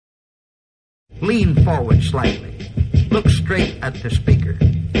Lean forward slightly. Look straight at the speaker.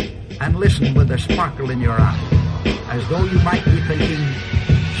 And listen with a sparkle in your eye, as though you might be thinking,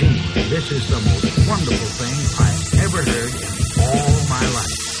 gee, this is the most wonderful thing I've ever heard in all my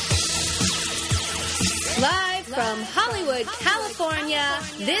life. Live from Hollywood, California,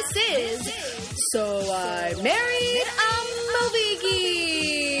 this is So I Married a Movie Geek.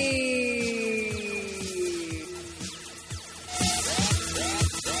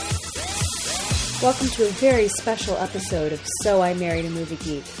 Welcome to a very special episode of So I Married a Movie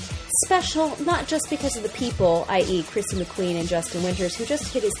Geek. Special not just because of the people, i.e. Chrissy McQueen and Justin Winters, who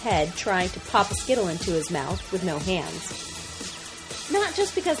just hit his head trying to pop a Skittle into his mouth with no hands. Not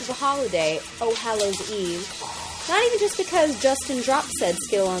just because of the holiday, Oh Hallows Eve. Not even just because Justin dropped said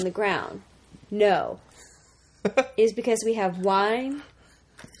Skittle on the ground. No. It is because we have wine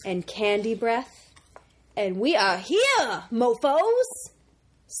and candy breath, and we are here, mofos!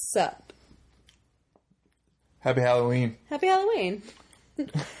 Sup? Happy Halloween. Happy Halloween.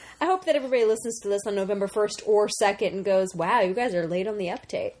 I hope that everybody listens to this on November 1st or 2nd and goes, wow, you guys are late on the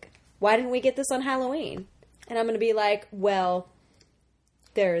uptake. Why didn't we get this on Halloween? And I'm going to be like, well,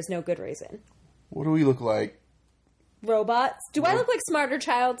 there is no good reason. What do we look like? Robots? Do I look like Smarter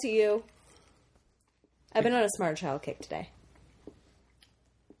Child to you? I've been on a Smarter Child kick today.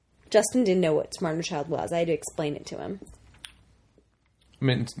 Justin didn't know what Smarter Child was. I had to explain it to him.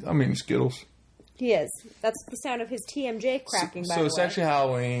 I'm eating Skittles. He is. That's the sound of his TMJ cracking, by the way. So it's actually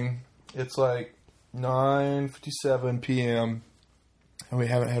Halloween. It's like 9:57 p.m. and we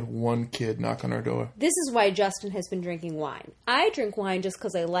haven't had one kid knock on our door. This is why Justin has been drinking wine. I drink wine just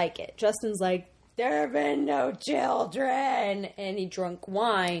because I like it. Justin's like, there have been no children. And he drank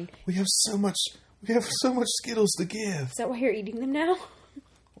wine. We have so much Skittles to give. Is that why you're eating them now?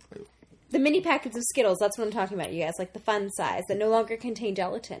 The mini packets of Skittles, that's what I'm talking about, you guys. Like the fun size that no longer contain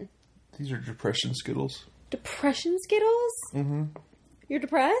gelatin. These are depression Skittles. Depression Skittles? Mm-hmm. You're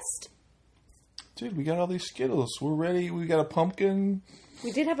depressed? Dude, we got all these Skittles. We're ready. We got a pumpkin.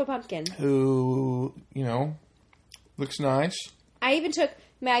 We did have a pumpkin. Who, looks nice. I even took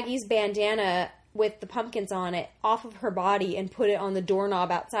Maggie's bandana with the pumpkins on it off of her body and put it on the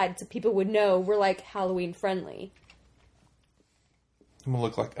doorknob outside so people would know we're like Halloween friendly. I'm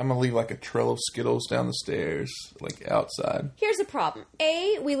gonna leave like a trail of Skittles down the stairs, like outside. Here's the problem.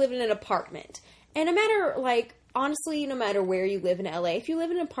 A, we live in an apartment. And honestly, no matter where you live in LA, if you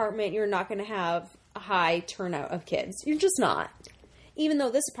live in an apartment, you're not going to have a high turnout of kids. You're just not. Even though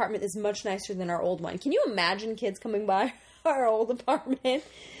this apartment is much nicer than our old one. Can you imagine kids coming by our old apartment,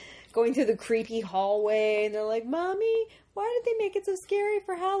 going through the creepy hallway, and they're like, Mommy, why did they make it so scary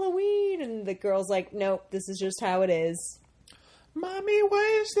for Halloween? And the girl's like, nope, this is just how it is. Mommy,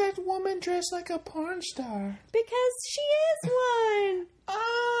 why is that woman dressed like a porn star? Because she is one.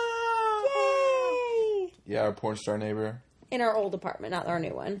 Oh! Yay! Yeah, our porn star neighbor. In our old apartment, not our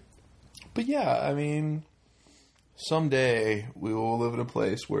new one. But yeah, someday we will live in a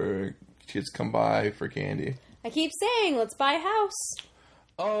place where kids come by for candy. I keep saying, let's buy a house.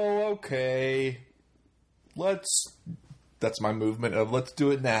 Oh, okay. That's my movement of let's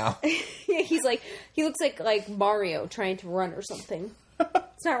do it now. He looks like Mario trying to run or something.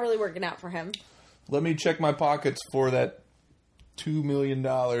 It's not really working out for him. Let me check my pockets for that $2 million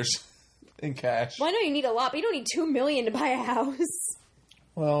in cash. Well, I know you need a lot, but you don't need $2 million to buy a house.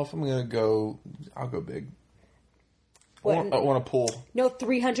 Well, if I'm going to go, I'll go big. What? I want a pool. No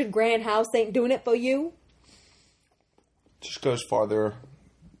 $300,000 house ain't doing it for you? Just goes farther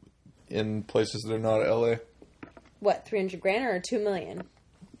in places that are not LA. What, $300,000 or $2 million?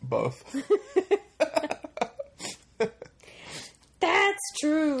 Both. That's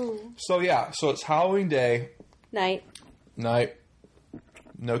true. So it's Halloween day. Night.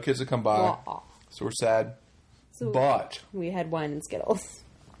 No kids have come by. Aww. So we're sad. But we had wine and Skittles.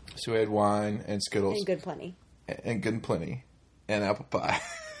 So we had wine and Skittles. And good plenty. And good and plenty. And apple pie.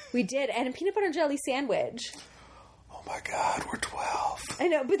 We did. And a peanut butter and jelly sandwich. Oh my God, we're 12. I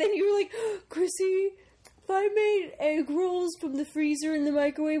know, but then you were like, Chrissy, if I made egg rolls from the freezer in the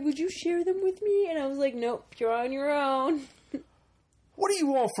microwave, would you share them with me? And I was like, nope, you're on your own. What do you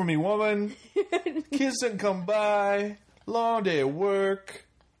want from me, woman? Kids didn't come by. Long day at work.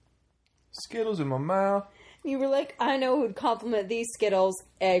 Skittles in my mouth. You were like, I know who'd compliment these Skittles,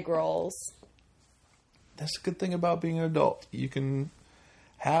 egg rolls. That's the good thing about being an adult. You can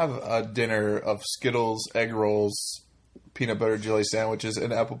have a dinner of Skittles, egg rolls, peanut butter jelly sandwiches,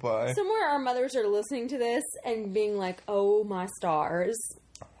 and apple pie. Somewhere our mothers are listening to this and being like, oh my stars.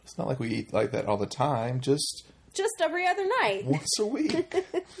 It's not like we eat like that all the time. Just every other night. Once a week. I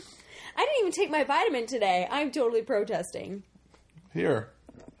didn't even take my vitamin today. I'm totally protesting. Here,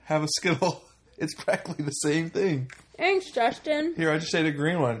 have a Skittle. It's practically the same thing. Thanks, Justin. Here, I just ate a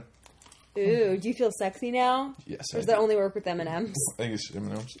green one. Ooh, do you feel sexy now? Yes, Or does that only work with M&Ms? I think it's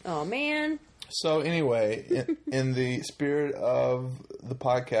M&M's. Oh, man. So anyway, in the spirit of the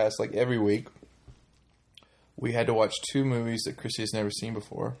podcast, like every week, we had to watch 2 movies that Chrissy has never seen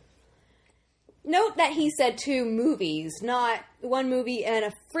before. Note that he said 2 movies, not 1 movie and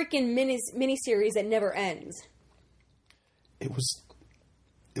a freaking miniseries that never ends. It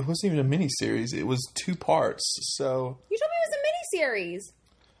wasn't even a miniseries. It was 2 parts. So You told me it was a miniseries.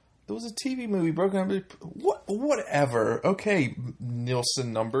 it was a TV movie broken up. Whatever. Okay,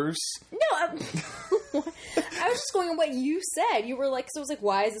 Nielsen numbers. No, I was just going on what you said. You were like, so I was like,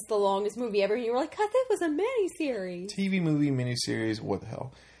 why is this the longest movie ever? And you were like, 'cause it was a miniseries. TV movie miniseries. What the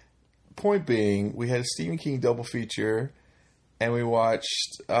hell? Point being, we had a Stephen King double feature, and we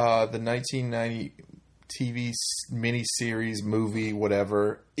watched the 1990 TV miniseries movie,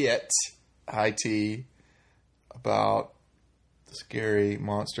 whatever, It, IT, about the scary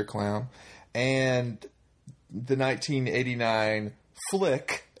monster clown, and the 1989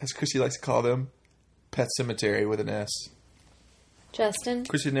 flick, as Chrissy likes to call them, Pet Sematary with an S. Justin,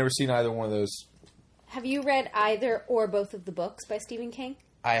 Chrissy had never seen either one of those. have you read either or both of the books by Stephen King?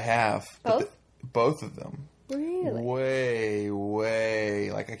 I have. Both? Both of them. Really?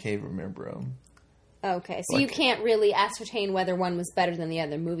 Way, like I can't even remember them. Okay, so you can't really ascertain whether one was better than the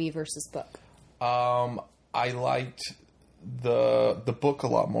other, movie versus book. I liked the book a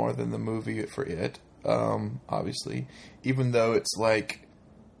lot more than the movie for It, obviously, even though it's like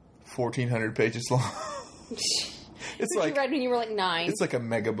 1,400 pages long. It's like you read when you were like 9. it's like a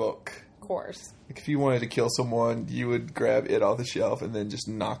mega book. Of course. Like if you wanted to kill someone, you would grab It off the shelf and then just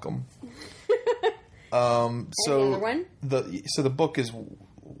knock them. So the other one? So the book is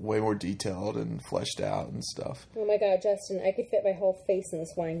way more detailed and fleshed out and stuff. Oh my god, Justin, I could fit my whole face in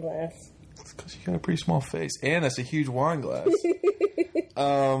this wine glass. It's because you got a pretty small face, and that's a huge wine glass.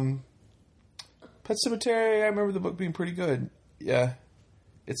 Pet Sematary, I remember the book being pretty good. Yeah,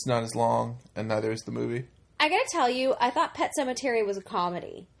 it's not as long, and neither is the movie. I gotta tell you, I thought Pet Sematary was a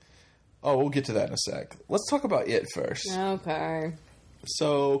comedy. Oh, we'll get to that in a sec. Let's talk about It first. Okay.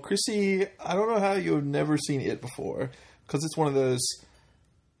 So, Chrissy, I don't know how you've never seen It before, because it's one of those...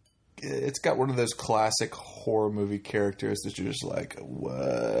 It's got one of those classic horror movie characters that you're just like,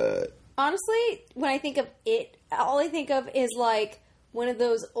 what? Honestly, when I think of It, all I think of is like one of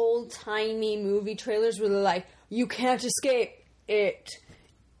those old-timey movie trailers where they're like, you can't escape it.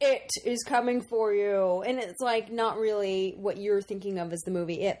 It is coming for you. And it's like not really what you're thinking of as the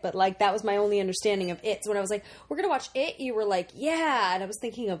movie It, but like that was my only understanding of It. So when I was like, we're going to watch It, you were like, yeah. And I was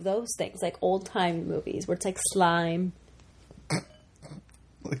thinking of those things, like old-timey movies where it's like slime.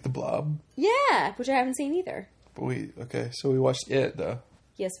 Like The Blob? Yeah, which I haven't seen either. But so we watched It, though.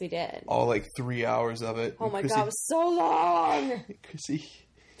 Yes, we did. All like 3 hours of it. Oh my god, it was so long! Chrissy.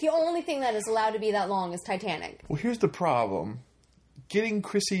 The only thing that is allowed to be that long is Titanic. Well, here's the problem. Getting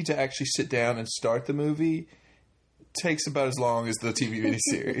Chrissy to actually sit down and start the movie takes about as long as the TV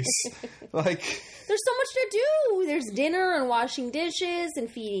miniseries. Like, there's so much to do. There's dinner and washing dishes and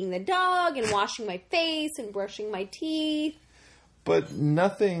feeding the dog and washing my face and brushing my teeth. but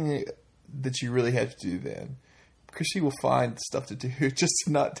nothing that you really have to do then. Chrissy will find stuff to do just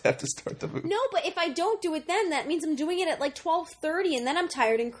to not have to start the movie. No, but if I don't do it then, that means I'm doing it at like 12:30 and then I'm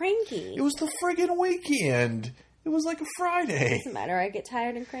tired and cranky. It was the friggin' weekend. It was like a Friday. Doesn't matter. I get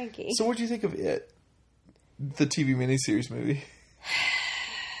tired and cranky. So what do you think of It? The TV miniseries movie.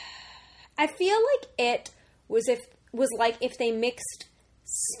 I feel like It was like if they mixed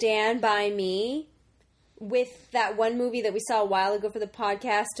Stand By Me with that one movie that we saw a while ago for the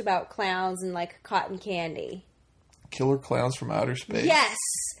podcast about clowns and like cotton candy. Killer Clowns from Outer Space. Yes,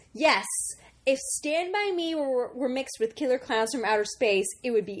 yes. If Stand By Me were mixed with Killer Clowns from Outer Space,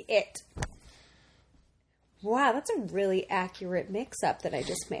 it would be It. Wow, that's a really accurate mix-up that I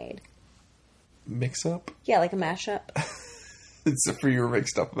just made. Mix-up? Yeah, like a mashup. Except for you were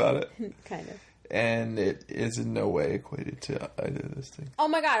mixed up about it. Kind of. And it is in no way equated to either of those things. Oh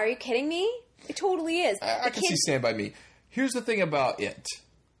my god, are you kidding me? It totally is. I can see Stand By Me. Here's the thing about It.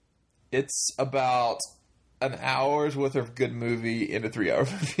 It's about an hour's worth of good movie in a 3-hour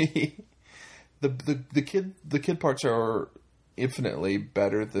movie. The kid parts are infinitely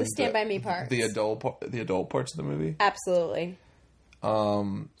better than the Stand By Me parts. The adult parts of the movie. Absolutely. It's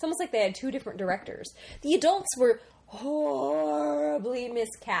almost like they had two different directors. The adults were horribly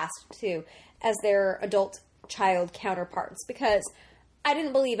miscast too as their adult child counterparts because I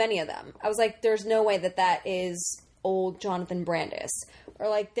didn't believe any of them. I was like, there's no way that is old Jonathan Brandis. Or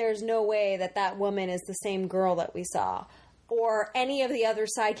like, there's no way that woman is the same girl that we saw. or any of the other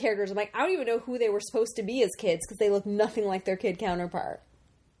side characters. I'm like, I don't even know who they were supposed to be as kids because they look nothing like their kid counterpart.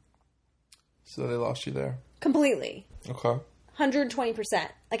 So they lost you there. Completely. Okay. 120%.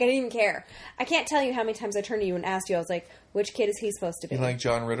 Like, I didn't even care. I can't tell you how many times I turned to you and asked you, I was like, which kid is he supposed to be? You like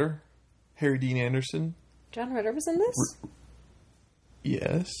John Ritter? Harry Dean Anderson? John Ritter was in this?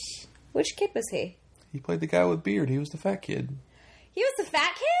 Yes. Which kid was he? He played the guy with beard. He was the fat kid. He was the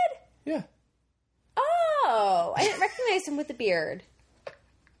fat kid? Yeah. Oh, I didn't recognize him with the beard.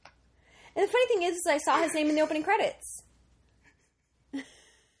 And the funny thing is I saw his name in the opening credits.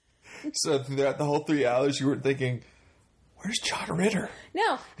 So throughout the whole 3 hours, you weren't thinking, where's John Ritter?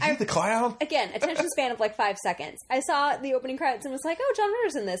 No. Is he the clown? Again, attention span of like 5 seconds. I saw the opening credits and was like, oh, John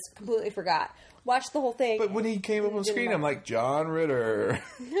Ritter's in this. Completely forgot. Watched the whole thing. But when he came up on screen, I'm like, John Ritter.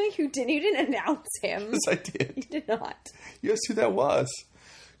 No, you didn't. You didn't announce him. Yes, I did. You did not. You asked who that was.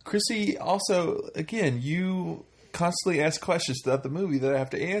 Chrissy, also, again, you constantly ask questions throughout the movie that I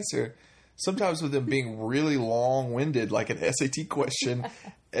have to answer. Sometimes with them being really long-winded, like an SAT question.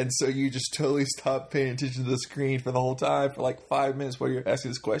 And so you just totally stop paying attention to the screen for the whole time for like 5 minutes while you're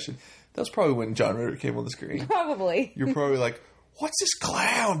asking this question. That was probably when John Ritter came on the screen. Probably. You're probably like, what's this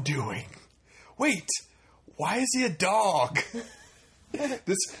clown doing? Wait, why is he a dog? It had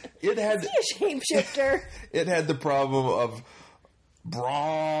Is he a shapeshifter? It had the problem of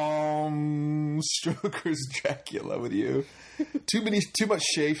Bram Stoker's Dracula with you. Too much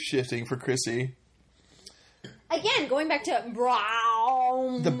shape shifting for Chrissy. Again, going back to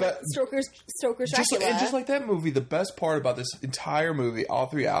Bram Stoker's Dracula. And just like that movie, the best part about this entire movie, all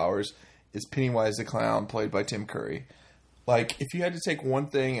 3 hours, is Pennywise the Clown, played by Tim Curry. Like, if you had to take one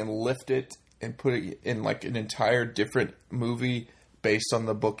thing and lift it and put it in like an entire different movie based on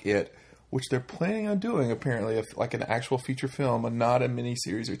the book It, which they're planning on doing apparently, like an actual feature film and not a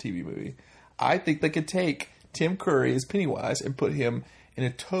miniseries or TV movie. I think they could take Tim Curry as Pennywise and put him in a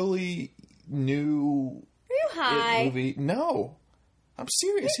totally new Are you high? movie. No. I'm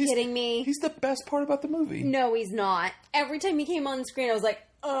serious. Are you kidding me? He's the best part about the movie. No, he's not. Every time he came on the screen, I was like,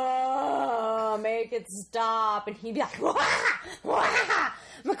 make it stop. And he'd be like, wah, wah,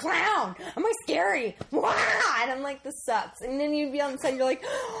 I'm a clown. Am I scary? Wah! And I'm like, this sucks. And then you'd be on the side, you're like,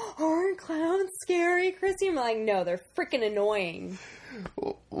 aren't clowns scary, Chrissy? I'm like, no, they're freaking annoying.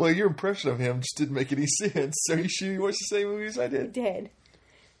 Well, your impression of him just didn't make any sense. So you sure you watched the same movies I did? I did.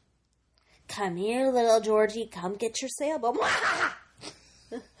 Come here, little Georgie. Come get your sailboat.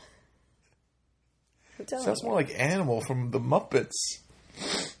 Sounds more like Animal from the Muppets.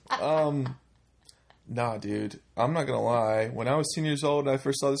 Nah, dude. I'm not gonna lie. When I was 10 years old and I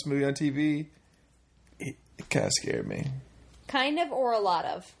first saw this movie on TV, it kind of scared me. Kind of, or a lot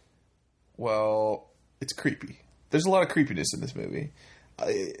of? Well, it's creepy. There's a lot of creepiness in this movie.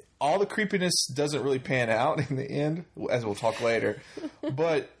 All the creepiness doesn't really pan out in the end, as we'll talk later.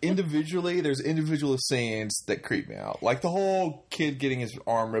 But individually, there's individual scenes that creep me out. Like the whole kid getting his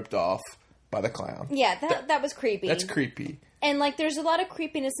arm ripped off by the clown. Yeah, that was creepy. That's creepy. And, like, there's a lot of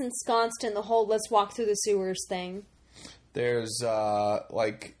creepiness ensconced in the whole let's walk through the sewers thing. There's, there's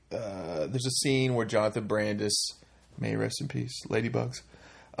a scene where Jonathan Brandis, may he rest in peace, Ladybugs.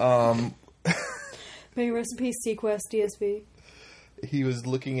 May he rest in peace, Sequest, DSV. He was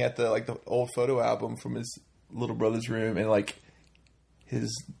looking at the old photo album from his little brother's room, and, like,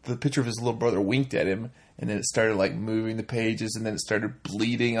 the picture of his little brother winked at him, and then it started, like, moving the pages, and then it started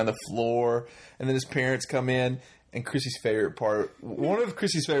bleeding on the floor, and then his parents come in. And Chrissy's favorite part, one of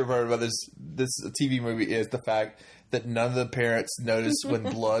Chrissy's favorite part about this TV movie is the fact that none of the parents notice when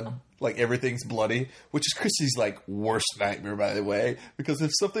blood, like everything's bloody, which is Chrissy's like worst nightmare, by the way, because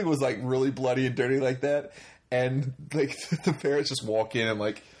if something was like really bloody and dirty like that, and like the parents just walk in and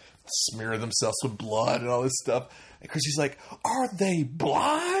like smear themselves with blood and all this stuff, and Chrissy's like, "Are they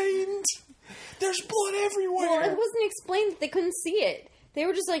blind? There's blood everywhere." Well, it wasn't explained that they couldn't see it. They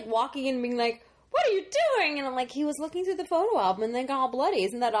were just like walking in and being like, "What are you doing?" And I'm like, he was looking through the photo album and then got all bloody.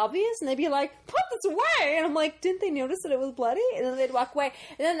 Isn't that obvious? And they'd be like, put this away. And I'm like, didn't they notice that it was bloody? And then they'd walk away.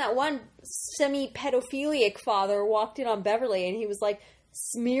 And then that one semi-pedophilic father walked in on Beverly and he was like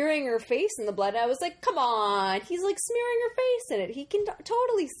smearing her face in the blood. And I was like, come on. He's like smearing her face in it. He can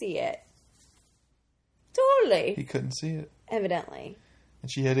totally see it. Totally. He couldn't see it. Evidently. And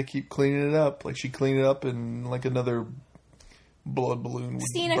she had to keep cleaning it up. Like she cleaned it up and like another blood balloon would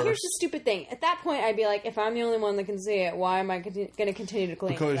See, now burst. here's the stupid thing. At that point, I'd be like, if I'm the only one that can see it, why am I going to continue to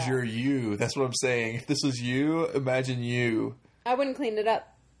clean it up? Because you're you. That's what I'm saying. If this was you, imagine you. I wouldn't clean it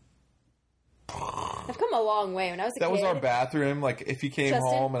up. I've come a long way. When I was a kid... That was our bathroom. Like, if you came Justin?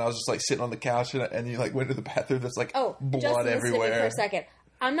 home and I was just, like, sitting on the couch and you, like, went to the bathroom, there's, like, blood Justin, everywhere. listen to me for a second.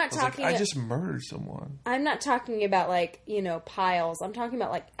 I'm not talking. I just murdered someone. I'm not talking about like, piles. I'm talking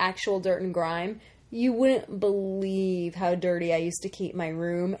about like actual dirt and grime. You wouldn't believe how dirty I used to keep my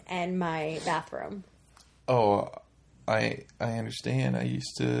room and my bathroom. Oh, I understand.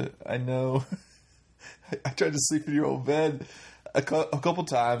 I know. I tried to sleep in your old bed a couple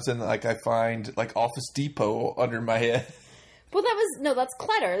times, and like I find like Office Depot under my head. Well, that's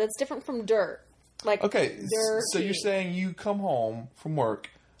clutter. That's different from dirt. Like, okay, dirty. So you're saying you come home from work,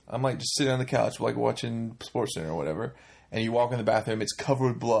 I'm like just sitting on the couch, like watching SportsCenter or whatever, and you walk in the bathroom, it's covered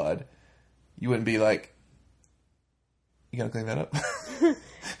with blood. You wouldn't be like, you gotta clean that up?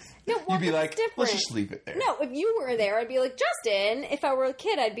 No, well, you'd be like, different. let's just leave it there. No, if you were there, I'd be like, Justin, if I were a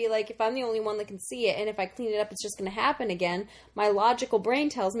kid, I'd be like, if I'm the only one that can see it, and if I clean it up, it's just going to happen again, my logical brain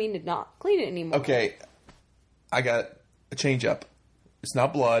tells me to not clean it anymore. Okay, I got a change up. It's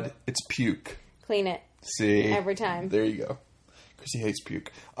not blood, it's puke. Clean it. See? Every time. There you go. Chrissy hates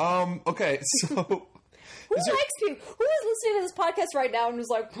puke. Okay, so... Who likes puke? Who is listening to this podcast right now and is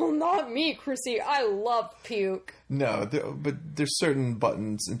like, well, not me, Chrissy. I love puke. No, but there's certain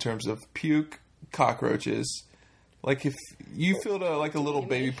buttons in terms of puke, cockroaches. Like if you filled a little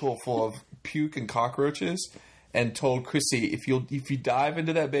baby pool full of puke and cockroaches and told Chrissy, if you dive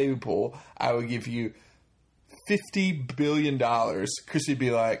into that baby pool, I will give you $50 billion. Chrissy'd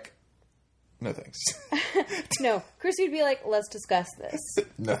be like, no thanks. No, Chrissy would be like, let's discuss this.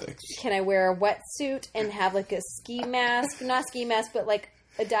 No thanks. Can I wear a wetsuit and have like a ski mask? Not ski mask, but like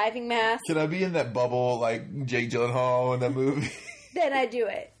a diving mask. Can I be in that bubble like Jake Gyllenhaal in that movie? Then I do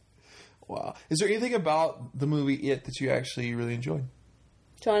it. Wow. Is there anything about the movie It that you actually really enjoyed?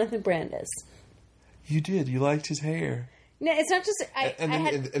 Jonathan Brandis. You did. You liked his hair. No, it's not just...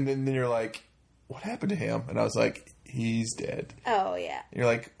 And then you're like, what happened to him? And I was like, he's dead. Oh, yeah. And you're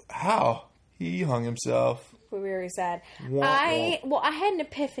like, how? He hung himself. We're very sad. Wah, I had an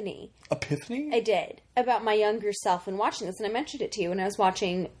epiphany. Epiphany? I did. About my younger self and watching this. And I mentioned it to you when I was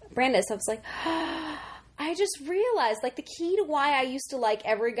watching Brandis. I was like, I just realized, like, the key to why I used to like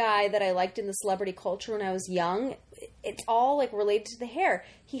every guy that I liked in the celebrity culture when I was young, it's all, like, related to the hair.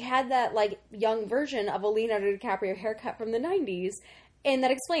 He had that, like, young version of a Leonardo DiCaprio haircut from the 90s. And that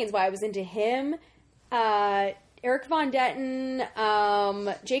explains why I was into him, Eric Von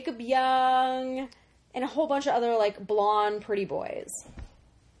Detten, Jacob Young, and a whole bunch of other, like, blonde pretty boys.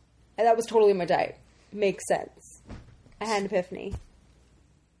 And that was totally my type. Makes sense. I had an epiphany.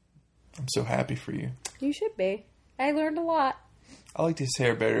 I'm so happy for you. You should be. I learned a lot. I liked his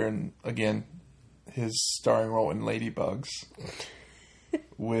hair better, and again, his starring role in Ladybugs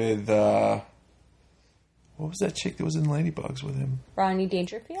with what was that chick that was in Ladybugs with him? Ronnie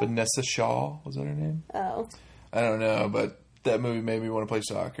Dangerfield? Vanessa Shaw, was that her name? Oh. I don't know, but that movie made me want to play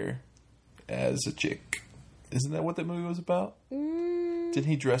soccer as a chick. Isn't that what that movie was about? Didn't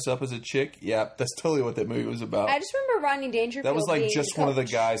he dress up as a chick? Yeah, that's totally what that movie was about. I just remember Rodney Dangerfield. That was like being just the one of the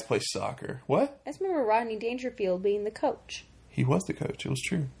coach. guys play soccer. What? I just remember Rodney Dangerfield being the coach. He was the coach. It was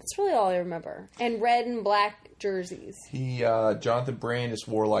true. That's really all I remember. And red and black jerseys. He Jonathan Brandis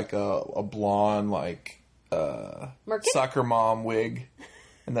wore like a blonde like Merkin? soccer mom wig,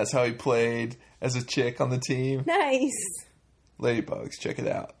 and that's how he played as a chick on the team. Nice. Ladybugs, check it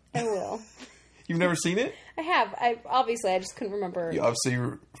out. I will. You've never seen it? I have. I just couldn't remember. You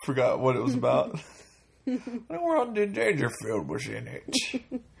obviously forgot what it was about. Rodney Dangerfield was in it.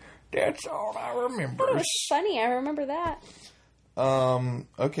 That's all I remember. Oh, it's funny. I remember that.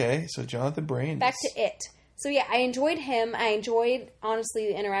 Okay, so Jonathan Brandis. Back to It. So yeah, I enjoyed him. I enjoyed, honestly,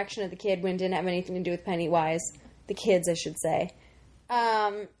 the interaction of the kid when it didn't have anything to do with Pennywise. The kids, I should say.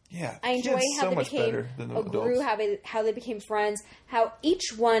 Yeah, I enjoyed how they became grew, how they became friends, how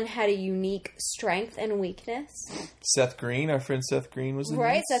each one had a unique strength and weakness. Seth Green, our friend Seth Green was in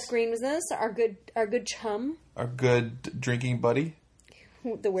Right, this. Seth Green was in this. Our good chum. Our good drinking buddy.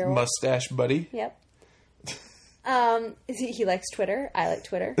 The werewolf. Mustache buddy. Yep. He likes Twitter. I like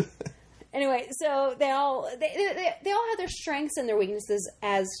Twitter. Anyway, so they all have their strengths and their weaknesses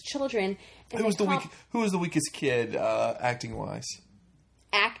as children. And Who was the weakest kid acting wise?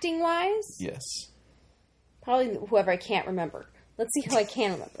 Acting wise? Yes. Probably whoever I can't remember. Let's see who I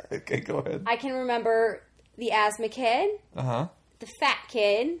can remember. Okay, go ahead. I can remember the asthma kid, Uh-huh. the fat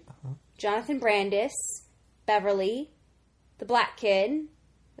kid, Jonathan Brandis, Beverly, the black kid.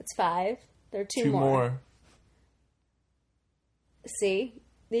 That's 5. There are two more. See?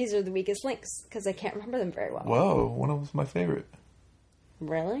 These are the weakest links because I can't remember them very well. Whoa, one of them's my favorite.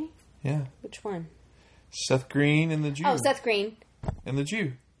 Really? Yeah. Which one? Seth Green and the Jew. Oh, Seth Green. And the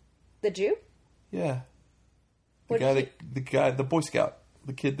Jew. The Jew? Yeah. What did The Boy Scout.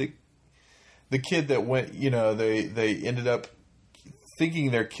 The kid that went, they ended up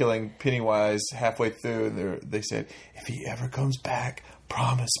thinking they're killing Pennywise halfway through. And they said, if he ever comes back,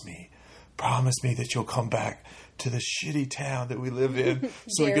 promise me that you'll come back to the shitty town that we live in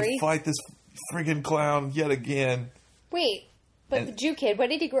so we can fight this friggin' clown yet again. Wait, but the Jew kid, what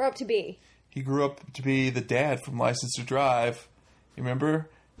did he grow up to be? He grew up to be the dad from License to Drive. You remember?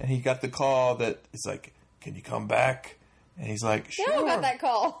 And he got the call that it's like, can you come back? And he's like, sure. Yeah, I got that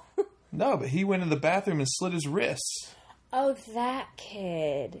call. No, but he went in the bathroom and slit his wrists. Oh, that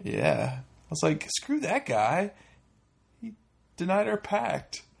kid. Yeah. I was like, screw that guy. He denied our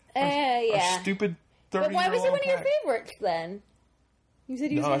pact. Yeah. Our stupid 30-year-old But why was he one of your pact. favorites then? You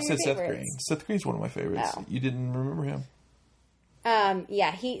said he was No, one I of your said Seth favorites. Green. Seth Green's one of my favorites. Oh. You didn't remember him?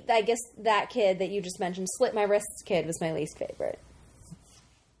 Yeah, I guess that kid that you just mentioned, Slit My Wrists kid, was my least favorite.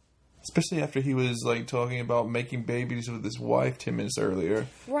 Especially after he was like talking about making babies with his wife 10 minutes earlier.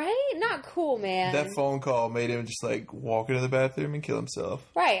 Right? Not cool, man. That phone call made him just like walk into the bathroom and kill himself.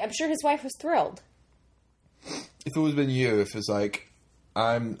 Right, I'm sure his wife was thrilled. If it would have been you, if it's like,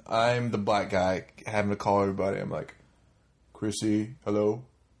 I'm the black guy having to call everybody, I'm like, Chrissy, hello?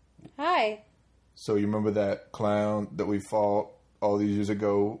 Hi. So you remember that clown that we fought all these years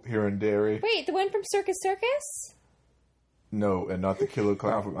ago here in Derry? Wait, the one from Circus Circus? No, and not the killer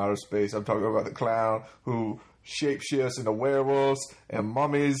clown from outer space. I'm talking about the clown who shapeshifts into werewolves and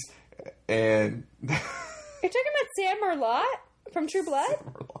mummies and... You're talking about Sam Merlot from True Blood?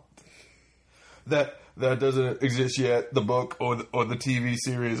 That doesn't exist yet, the book or the TV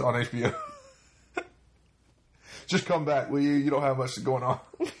series on HBO. Just come back, will you? You don't have much going on.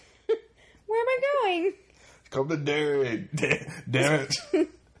 Where am I going? Come to Derry. Damn it.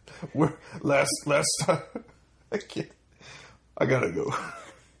 Last time. I can't. I gotta go.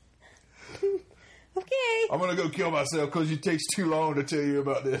 Okay. I'm gonna go kill myself because it takes too long to tell you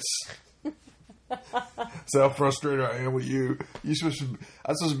about this. That's how frustrated I am with you. I'm supposed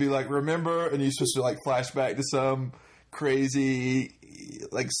to be like, remember? And you're supposed to like flash back to some crazy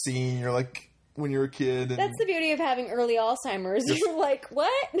like scene. You're like when you were a kid. And That's the beauty of having early Alzheimer's. You're like,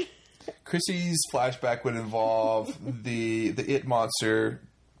 what? Chrissy's flashback would involve the It monster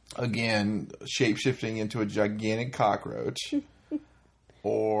again shapeshifting into a gigantic cockroach.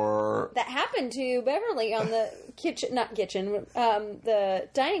 Or That happened to Beverly on the the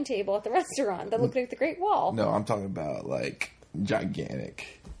dining table at the restaurant that looked like the Great Wall. no, I'm talking about like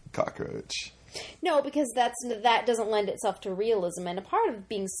gigantic cockroach. No, because that doesn't lend itself to realism, and a part of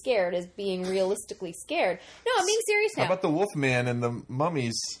being scared is being realistically scared. No, I'm being serious now. How about the Wolfman and the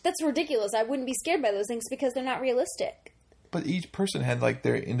mummies? That's ridiculous. I wouldn't be scared by those things because they're not realistic. But each person had like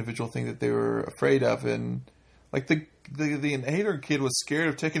their individual thing that they were afraid of, and like the inhaler kid was scared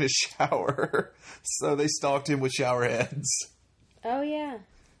of taking a shower, so they stalked him with shower heads. Oh, yeah.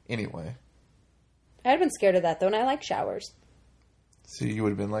 Anyway, I'd have been scared of that, though, and I like showers. so you would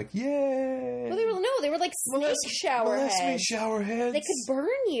have been like, "Yay!" Well, they were like snake shower heads. shower heads. They could burn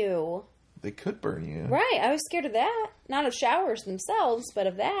you. They could burn you. Right, I was scared of that. Not of showers themselves, but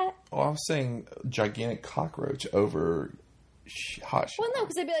of that. Oh, I was saying gigantic cockroach over hot shower. Well, no,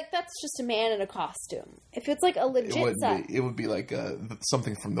 because I'd be like, that's just a man in a costume. If it's like a legit It size. wouldn't be. It would be like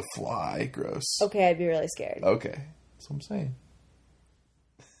something from The Fly. Gross. Okay, I'd be really scared. Okay, that's what I'm saying.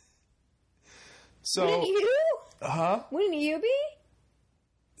 So, Wouldn't you? huh? Wouldn't you be?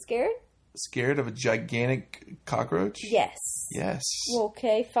 Scared? Scared of a gigantic cockroach? Yes. Yes.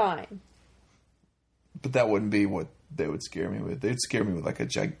 Okay, fine. But that wouldn't be what they would scare me with. They'd scare me with like a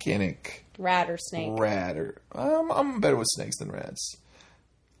gigantic Rat or snake. rat. Or I'm better with snakes than rats.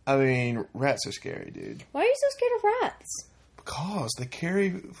 I mean, rats are scary, dude. Why are you so scared of rats? Because they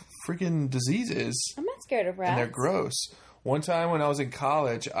carry freaking diseases. I'm not scared of rats. And they're gross. One time when I was in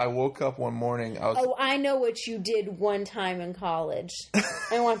college, I woke up one morning. Oh, I know what you did one time in college.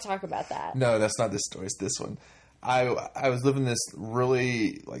 I want to talk about that. No, that's not this story. It's this one. I was living in this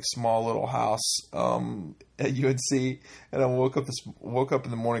really like small little house at UNC, and I woke up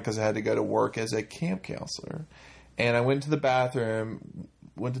in the morning because I had to go to work as a camp counselor, and I went to the bathroom,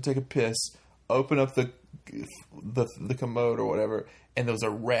 went to take a piss, opened up the commode or whatever, and there was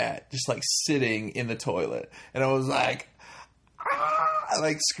a rat just like sitting in the toilet, and I was like, ah! I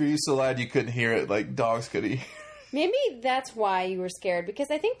like screamed so loud you couldn't hear it, like dogs could hear. Maybe that's why you were scared,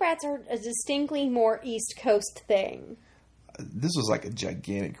 because I think rats are a distinctly more East Coast thing. this was like a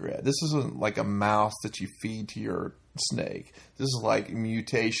gigantic rat. This isn't like a mouse that you feed to your snake. This is like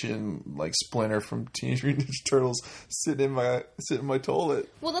mutation, like Splinter from Teenage Mutant Ninja Turtles sitting in my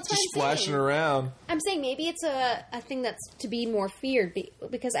toilet. Well, that's just what I'm splashing saying. around. I'm saying maybe it's a thing that's to be more feared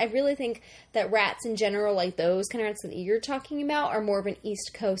because I really think that rats in general, like those kind of rats that you're talking about, are more of an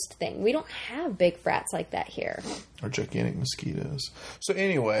East Coast thing. We don't have big rats like that here. Or gigantic mosquitoes. So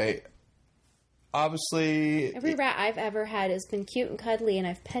anyway, obviously... Every rat I've ever had has been cute and cuddly, and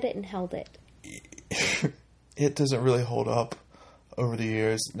I've pet it and held it. It doesn't really hold up over the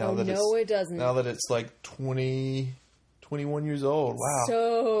years. Now it doesn't. Now that it's like 21 years old. Wow.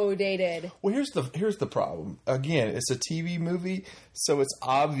 So dated. Well, here's the problem. Again, it's a TV movie, so it's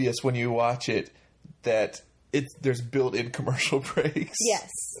obvious when you watch it that there's built-in commercial breaks. Yes.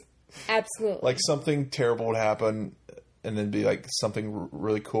 Absolutely. Like something terrible would happen, and then be like something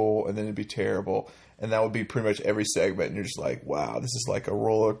really cool, and then it'd be terrible. And that would be pretty much every segment, and you're just like, wow, this is like a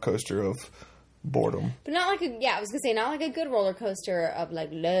roller coaster of boredom. But not like I was gonna say, not like a good roller coaster of like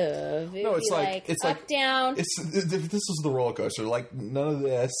love. No, it's like up, down. This is the roller coaster. Like none of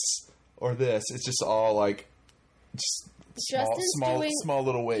this or this. It's just all like small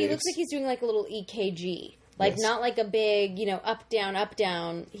little waves. He looks like he's doing like a little EKG. Like not like a big, up,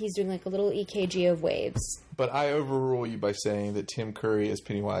 down. He's doing like a little EKG of waves. But I overrule you by saying that Tim Curry as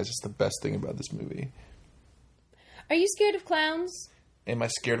Pennywise is the best thing about this movie. Are you scared of clowns? Am I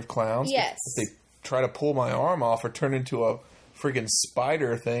scared of clowns? Yes. If they try to pull my arm off or turn into a friggin'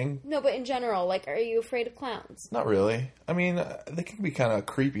 spider thing. No, but in general, like, are you afraid of clowns? Not really. I mean, they can be kind of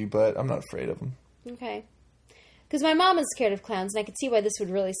creepy, but I'm not afraid of them. Okay. Because my mom is scared of clowns, and I could see why this would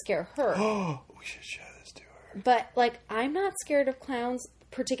really scare her. Oh, we should show this to her. But, like, I'm not scared of clowns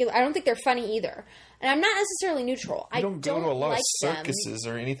particularly. I don't think they're funny either. And I'm not necessarily neutral. You don't go to a lot like of circuses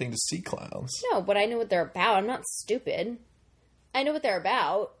or anything to see clowns. No, but I know what they're about. I'm not stupid. I know what they're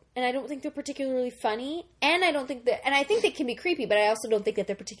about, and I don't think they're particularly funny, and I think they can be creepy, but I also don't think that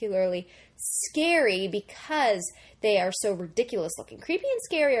they're particularly scary because they are so ridiculous looking. Creepy and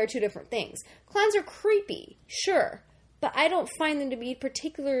scary are two different things. Clowns are creepy, sure, but I don't find them to be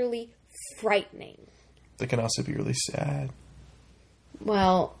particularly frightening. They can also be really sad.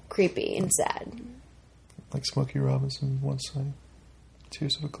 Well, creepy and sad. Like Smokey Robinson once sang,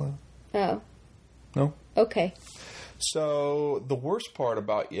 Tears of a Clown. Oh. No? Okay. So, the worst part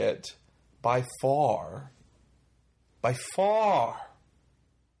about it, by far,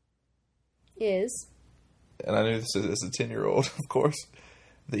 is, and I knew this as a 10-year-old, of course,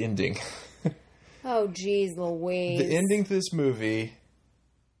 the ending. Oh, geez, Louise. The ending to this movie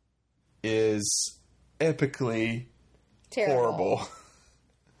is epically terrible. Horrible.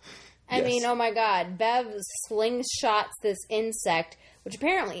 I mean, oh my god, Bev slingshots this insect, which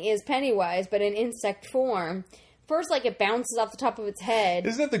apparently is Pennywise, but in insect form. First, like, it bounces off the top of its head.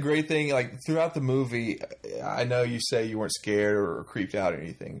 Isn't that the great thing? Like, throughout the movie, I know you say you weren't scared or creeped out or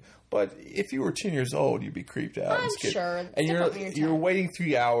anything, but if you were 10 years old, you'd be creeped out. I'm sure. And you're waiting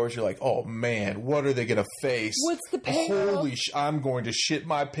 3 hours, you're like, oh man, what are they going to face? What's the payoff? Holy I'm going to shit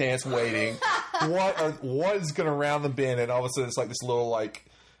my pants waiting. What is going to round the bend? And all of a sudden, it's like this little, like,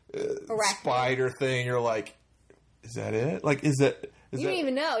 spider thing. You're like, is that it? Like, is that... You don't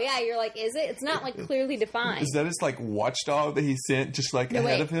even know. Yeah, you're like, is it? It's not, like, clearly defined. Is that his, like, watchdog that he sent just, like,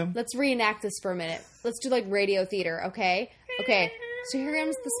 ahead of him? Let's reenact this for a minute. Let's do, like, radio theater, okay? Okay, so here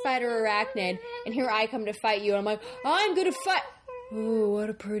comes the spider arachnid, and here I come to fight you, and I'm like, I'm gonna fight... Oh, what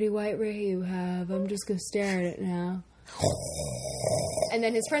a pretty white ray you have. I'm just gonna stare at it now. And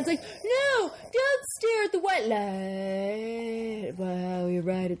then his friend's like, no, don't stare at the white light. Wow, you're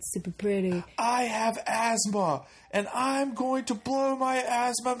right, it's super pretty. I have asthma, and I'm going to blow my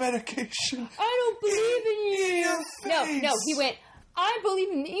asthma medication. I don't believe in you. No, he went, I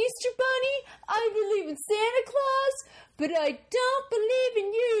believe in the Easter Bunny, I believe in Santa Claus, but I don't believe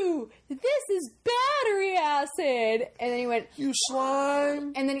in you. This is battery acid. And then he went, you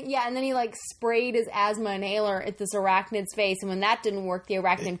slime. And then he like sprayed his asthma inhaler at this arachnid's face, and when that didn't work, the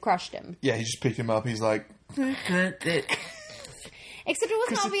arachnid crushed him. Yeah, he just picked him up. He's like... Except it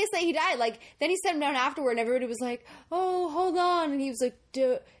wasn't obvious that he died. Like, then he set him down afterward, and everybody was like, oh, hold on. And he was like,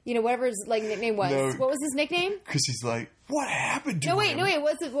 whatever his, like, nickname was. No, what was his nickname? Because he's like, what happened to him? No, wait,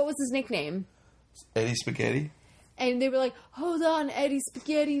 what was his nickname? Eddie Spaghetti. And they were like, hold on, Eddie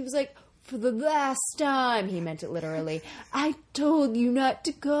Spaghetti. He was like, for the last time. He meant it literally. I told you not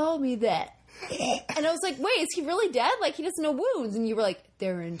to call me that. And I was like, wait, is he really dead? Like, he doesn't know wounds. And you were like,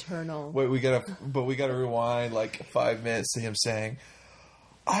 they're internal. Wait, we gotta rewind like 5 minutes to him saying,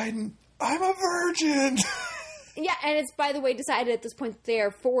 I'm a virgin. Yeah, and it's, by the way, decided at this point they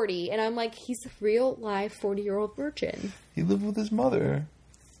are 40, and I'm like, he's a real, live 40-year-old virgin. He lived with his mother.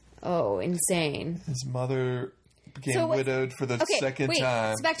 Oh, insane. His mother became widowed for the second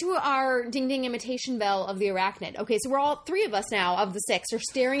time. So back to our ding-ding imitation bell of the arachnid. Okay, so we're all, 3 of us now, of the 6, are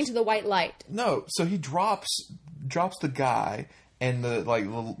staring into the white light. No, so he drops the guy, and the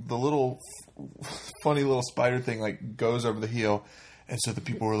little funny little spider thing like goes over the heel, and so the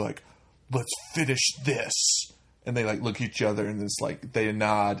people were like, let's finish this. And they like look at each other, and it's like they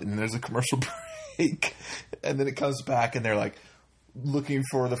nod, and then there's a commercial break, and then it comes back, and they're like looking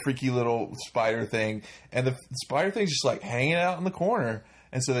for the freaky little spider thing, and the spider thing's just like hanging out in the corner,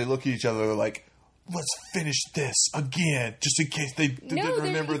 and so they look at each other, they're like, let's finish this again, just in case they didn't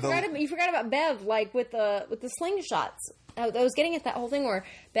remember you forgot about Bev, like with the slingshots. I was getting at that whole thing where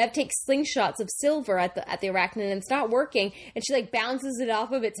Bev takes slingshots of silver at the arachnid, and it's not working, and she like bounces it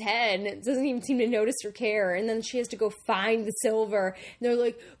off of its head, and it doesn't even seem to notice or care, and then she has to go find the silver, and they're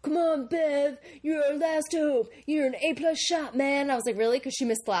like, come on, Bev, you're our last hope, you're an A+ shot, man. I was like, really? Because she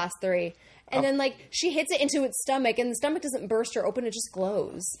missed the last 3. And then like she hits it into its stomach, and the stomach doesn't burst or open, it just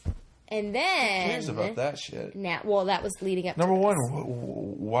glows. And then... Who cares about that shit? Well, that was leading up Number to one,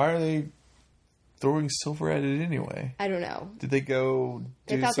 why are they throwing silver at it anyway? I don't know. Did they go...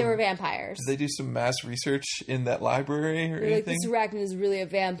 They thought they were vampires. Did they do some mass research in that library or anything? Like, this arachnid is really a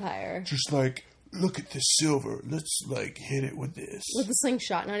vampire. Just like, look at this silver. Let's like hit it with this. With a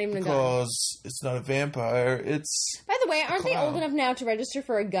slingshot, not even a gun. Because it's not a vampire, it's... By the way, aren't they old enough now to register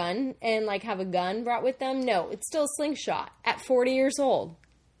for a gun and like have a gun brought with them? No, it's still a slingshot at 40 years old.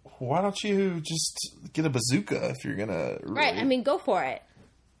 Why don't you just get a bazooka if you're gonna... Really, right, I mean, go for it.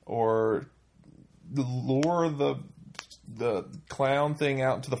 Or lure the clown thing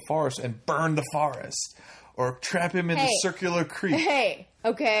out into the forest and burn the forest. Or trap him in the circular creek. Hey,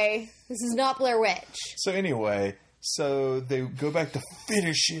 okay. This is not Blair Witch. So anyway, they go back to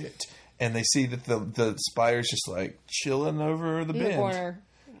finish it. And they see that the spider's just like chilling over the bin. Corner.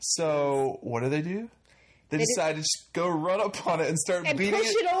 So what do? They decide to just go run up on it and start beating push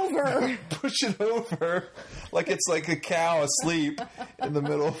it over. Push it over. Like it's like a cow asleep in the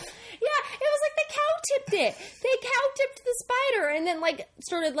middle. Yeah, it was like they cow tipped it. They cow tipped the spider and then like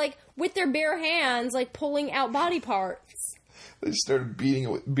started like with their bare hands like pulling out body parts. They just started beating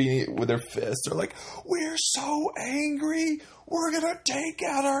it with their fists. They're like, we're so angry. We're going to take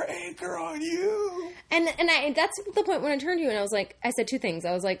out our anger on you. And that's the point when I turned to you and I said 2 things.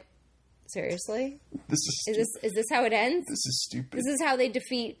 I was like, seriously? Is this how it ends? This is stupid. This is how they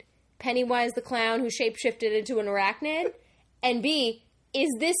defeat Pennywise the clown who shapeshifted into an arachnid? And B, is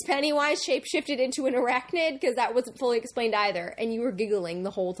this Pennywise shapeshifted into an arachnid? Because that wasn't fully explained either. And you were giggling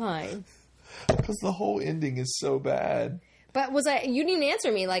the whole time. Because the whole ending is so bad. But you didn't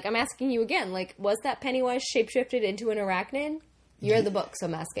answer me. Like, I'm asking you again. Like, was that Pennywise shapeshifted into an arachnid? You read the book, so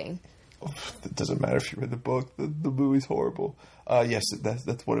I'm asking. It doesn't matter if you read the book. The movie's horrible. Yes,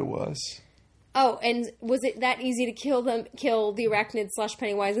 that's what it was. Oh, and was it that easy to kill the arachnid /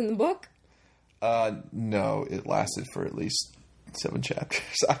 Pennywise in the book? No, it lasted for at least 7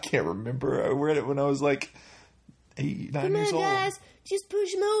 chapters. I can't remember. I read it when I was like 8, 9 years old. Come on, guys, just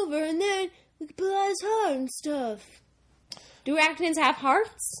push him over, and then we can pull out his heart and stuff. Do arachnids have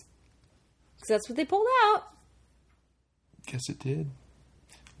hearts? Because that's what they pulled out. Guess it did.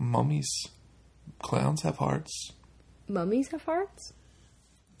 Mummies, clowns have hearts. Mummies have hearts?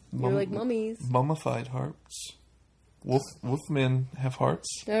 You're like mummies. Mummified hearts. Wolfmen have hearts.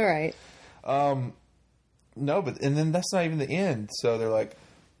 All right. No, and then that's not even the end. So they're like,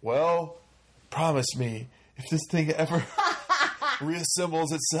 well, promise me, if this thing ever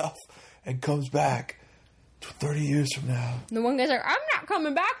reassembles itself and comes back 30 years from now. And the one guy's like, I'm not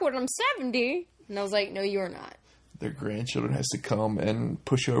coming back when I'm 70. And I was like, no, you're not. Their grandchildren has to come and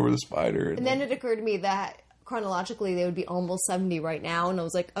push over the spider. And then it occurred to me that chronologically they would be almost 70 right now. And I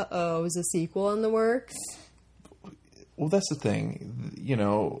was like, uh-oh, is a sequel in the works? Well, that's the thing. You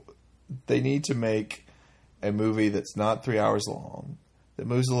know, they need to make a movie that's not 3 hours long, that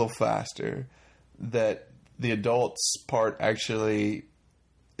moves a little faster, that the adults part actually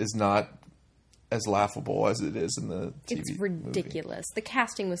is not as laughable as it is in the TV It's ridiculous. Movie. The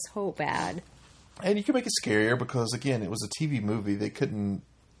casting was so bad. And you can make it scarier because, again, it was a TV movie. They couldn't,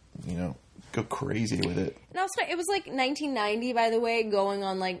 go crazy with it. And also, it was like 1990, by the way, going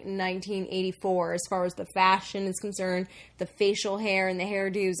on like 1984 as far as the fashion is concerned, the facial hair and the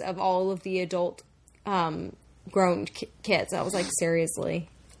hairdos of all of the adult grown kids. I was like, seriously.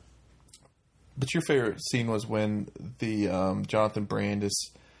 But your favorite scene was when the Jonathan Brandis,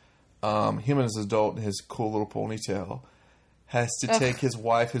 him as an adult in his cool little ponytail, has to take his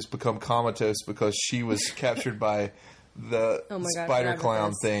wife, who's become comatose because she was captured by the spider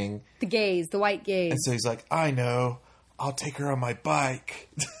clown thing. The gays, the white gays. And so he's like, I know, I'll take her on my bike.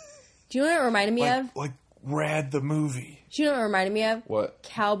 Do you know what it reminded me of? Like Rad the movie. Do you know what it reminded me of? What?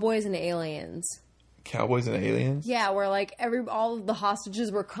 Cowboys and Aliens. Cowboys and Aliens? Yeah, where like all of the hostages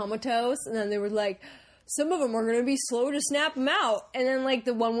were comatose, and then they were like, some of them are going to be slow to snap them out. And then like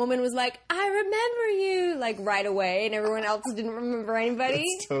the one woman was like, I remember you, like right away, and everyone else didn't remember anybody.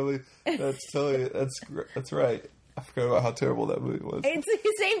 That's right. I forgot about how terrible that movie was. It's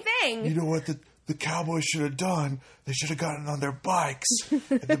the same thing. You know what the Cowboys should have done? They should have gotten on their bikes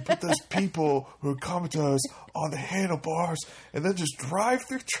and then put those people who are comatose on the handlebars and then just drive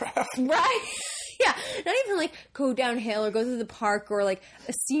through traffic. Right. Yeah. Not even like go downhill or go through the park or like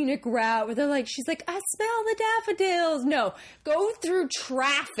a scenic route where they're like, she's like, I smell the daffodils. No. Go through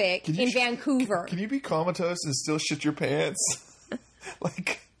traffic in Vancouver. Can you be comatose and still shit your pants?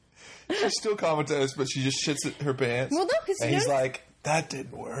 Like, she's still comatose, but she just shits her pants. Well, no, because and he's like, that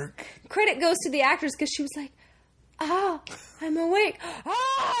didn't work. Credit goes to the actress because she was like, I'm awake.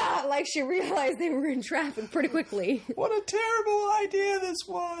 Like she realized they were in traffic pretty quickly. What a terrible idea this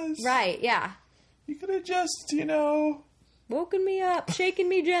was. Right, yeah. You could have just, woken me up, shaken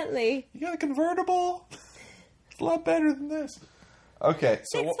me gently. You got a convertible? It's a lot better than this. Okay,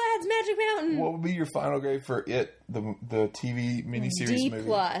 so Six Flags Magic Mountain. What would be your final grade for It, the TV miniseries movie? D+.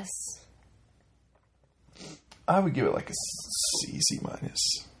 I would give it like a C, C minus.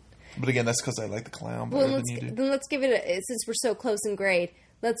 But again, that's because I like the clown better than you do. Then let's give it, since we're so close in grade,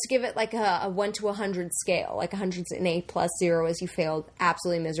 let's give it like a 1 to 100 scale. Like 100's an A plus, 0 is you failed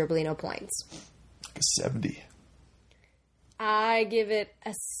absolutely miserably, no points. Like a 70. I give it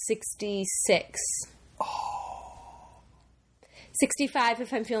a 66. 65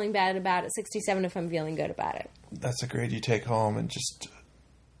 if I'm feeling bad about it. 67 if I'm feeling good about it. That's a grade you take home and just...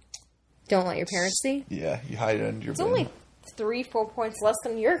 Don't let your parents see? Yeah, you hide it under your bed. It's only 3-4 points less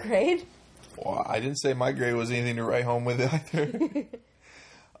than your grade. Well, I didn't say my grade was anything to write home with either.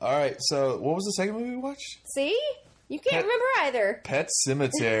 All right, so what was the second movie we watched? See? You can't remember either. Pet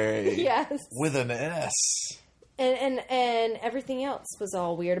Sematary. Yes. With an S. And everything else was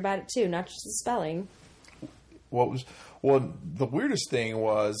all weird about it too, not just the spelling. The weirdest thing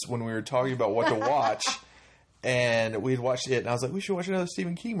was when we were talking about what to watch, and we'd watched it, and I was like, we should watch another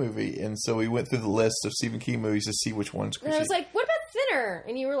Stephen King movie. And so we went through the list of Stephen King movies to see which ones. And I was like, what about Thinner?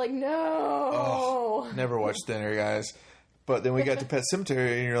 And you were like, no. Oh, never watched Thinner, guys. But then we got to Pet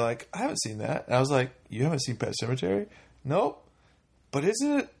Sematary, and you're like, I haven't seen that. And I was like, you haven't seen Pet Sematary? Nope. But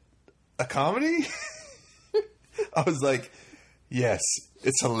isn't it a comedy? I was like, yes,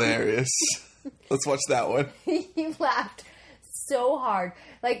 it's hilarious. Let's watch that one. You laughed so hard.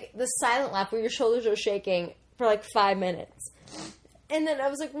 Like, the silent laugh where your shoulders are shaking for like 5 minutes. And then I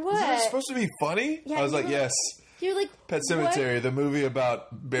was like, what? Isn't it supposed to be funny? Yeah, I was like, yes. You're like, Pet Sematary, the movie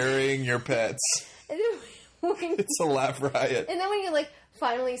about burying your pets. And then It's a laugh riot. And then when you like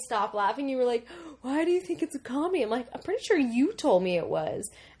finally stopped laughing, you were like, why do you think it's a comedy? I'm like, I'm pretty sure you told me it was.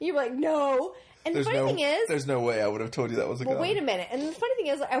 And you were like, no. And the funny thing is... There's no way I would have told you that was a comedy. Well, wait a minute. And the funny thing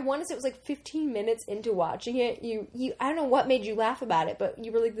is, I want to say it was like 15 minutes into watching it. You I don't know what made you laugh about it, but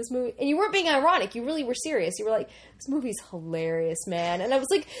you were like, this movie... And you weren't being ironic. You really were serious. You were like, this movie's hilarious, man. And I was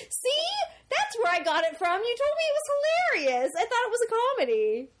like, see? That's where I got it from. You told me it was hilarious. I thought it was a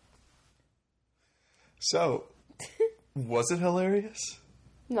comedy. So, was it hilarious?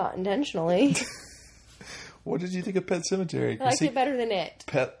 Not intentionally. What did you think of Pet Sematary? I liked it better than It.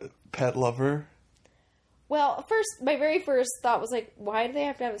 Pet lover? Well, my very first thought was like, why do they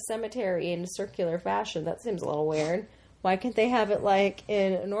have to have a cemetery in a circular fashion? That seems a little weird. Why can't they have it like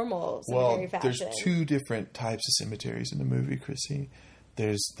in a normal cemetery fashion? There's two different types of cemeteries in the movie, Chrissy.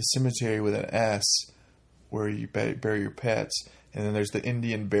 There's the cemetery with an S, where you bury your pets, and then there's the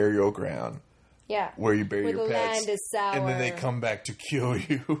Indian burial ground. Yeah. Where you bury your pets. Land is sour. And then they come back to kill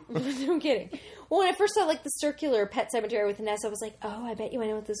you. No kidding. Well, when I first saw like the circular pet cemetery with an S, I was like, oh, I bet you I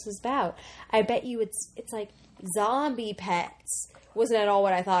know what this was about. I bet you it's like zombie pets. Wasn't at all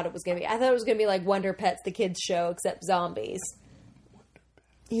what I thought it was going to be. I thought it was going to be like Wonder Pets, the kids show, except zombies.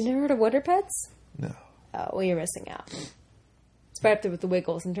 You never heard of Wonder Pets? No. Oh, well, you're missing out. It's right up there with the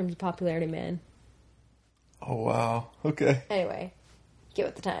Wiggles in terms of popularity, man. Oh, wow. Okay. Anyway, get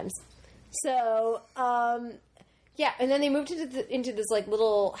with the times. So, yeah, and then they moved into this like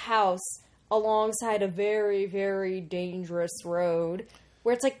little house alongside a very, very dangerous road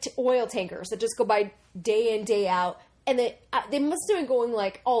where it's like oil tankers that just go by day in, day out. And they must have been going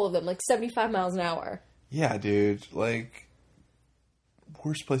like all of them, like 75 miles an hour. Yeah, dude. Like,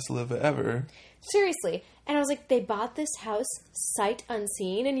 worst place to live ever. Seriously. And I was like, they bought this house sight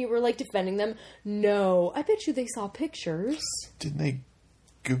unseen, and you were like defending them. No, I bet you they saw pictures. Didn't they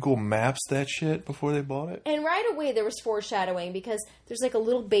Google Maps that shit before they bought it? And right away there was foreshadowing, because there's like a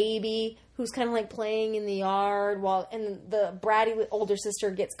little baby who's kind of like playing in the yard and the bratty older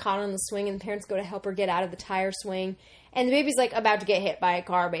sister gets caught on the swing, and the parents go to help her get out of the tire swing. And the baby's like about to get hit by a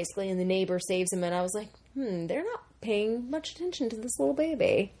car basically, and the neighbor saves him. And I was like, they're not paying much attention to this little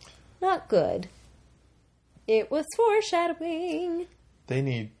baby. Not good. It was foreshadowing. They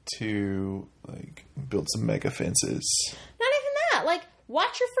need to build some mega fences. Not even that. Like,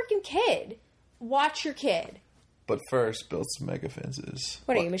 watch your freaking kid. Watch your kid. But first, build some mega fences.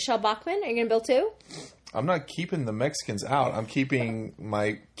 What are you, Michelle Bachmann? Are you going to build two? I'm not keeping the Mexicans out. I'm keeping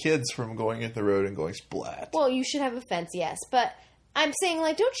my kids from going into the road and going splat. Well, you should have a fence, yes. But I'm saying,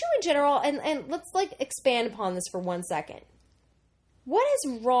 don't you in general, and let's, expand upon this for 1 second. What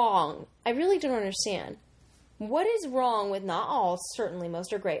is wrong? I really don't understand. What is wrong with, not all, certainly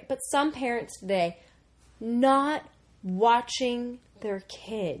most are great, but some parents today not watching their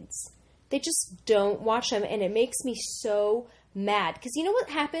kids? They just don't watch them, and it makes me so mad. Because you know what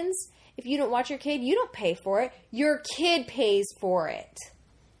happens if you don't watch your kid? You don't pay for it. Your kid pays for it.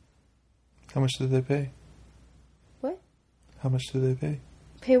 How much do they pay? What? How much do they pay?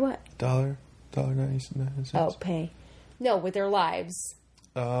 Pay what? $1.99. Oh, pay. No, with their lives.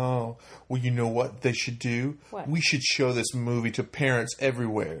 Oh. Well, you know what they should do? What? We should show this movie to parents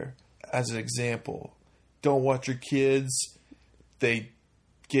everywhere as an example. Don't watch your kids. They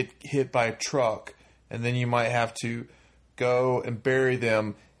get hit by a truck, and then you might have to go and bury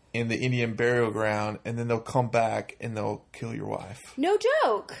them in the Indian burial ground, and then they'll come back and they'll kill your wife. No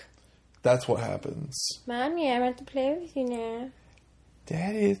joke. That's what happens. Mommy, I want to play with you now.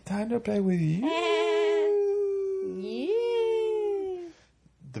 Daddy, it's time to play with you. Yeah.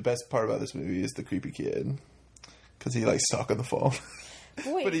 The best part about this movie is the creepy kid, because he likes to talk on the phone.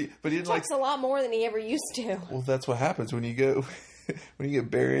 Boy, but he didn't talks a lot more than he ever used to. Well, that's what happens when you go when you get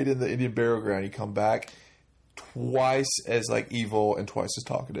buried in the Indian burial ground. You come back twice as evil and twice as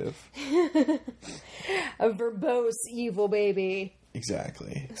talkative. A verbose evil baby.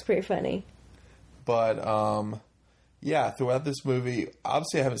 Exactly. It's pretty funny. But yeah, throughout this movie,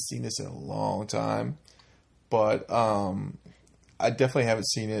 obviously I haven't seen this in a long time, but I definitely haven't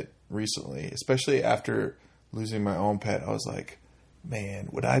seen it recently, especially after losing my own pet. I was like, man,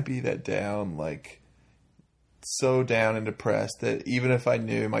 would I be that down, so down and depressed that even if I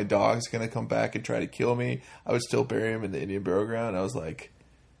knew my dog's going to come back and try to kill me, I would still bury him in the Indian burial ground? I was like,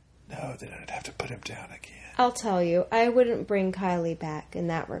 no, then I'd have to put him down again. I'll tell you, I wouldn't bring Kylie back in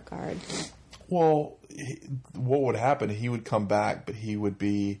that regard. Well, what would happen? He would come back, but he would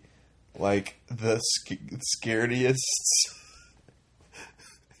be the scarediest,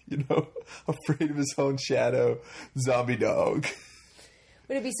 afraid of his own shadow zombie dog.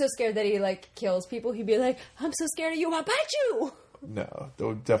 Would it be so scared that he kills people? He'd be like, I'm so scared of you, I'll bite you! No, there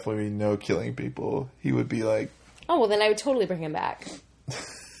would definitely be no killing people. He would be like... Oh, well then I would totally bring him back.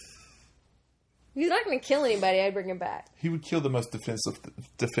 If he's not going to kill anybody, I'd bring him back. He would kill the most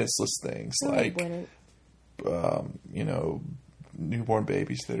defenseless things, No, he wouldn't. Newborn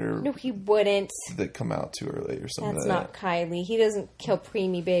babies that are... No, he wouldn't. That come out too early or something. That's not Kylie. He doesn't kill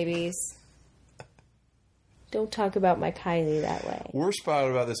preemie babies. Don't talk about my Kylie that way. Worst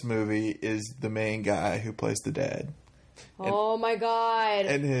part about this movie is the main guy who plays the dad. Oh my god.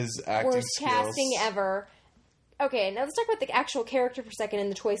 And his acting Worst skills. casting ever. Okay, now let's talk about the actual character for a second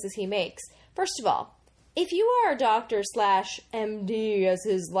and the choices he makes. First of all, if you are a doctor / MD, as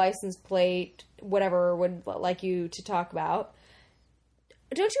his license plate, whatever, would like you to talk about,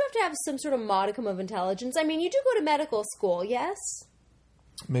 don't you have to have some sort of modicum of intelligence? I mean, you do go to medical school, yes?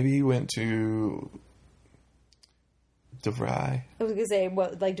 Maybe he went to DeVry. I was going to say,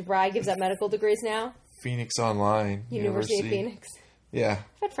 DeVry gives out medical degrees now? Phoenix Online. University of Phoenix. Yeah.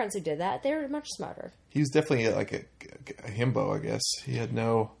 I've had friends who did that. They were much smarter. He was definitely a himbo, I guess. He had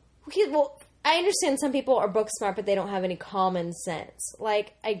no... Well, I understand some people are book smart, but they don't have any common sense.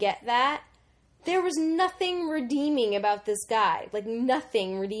 I get that. There was nothing redeeming about this guy.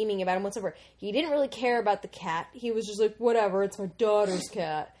 Nothing redeeming about him whatsoever. He didn't really care about the cat. He was just whatever, it's my daughter's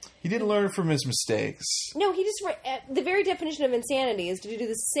cat. He didn't learn from his mistakes. No, he just... The very definition of insanity is to do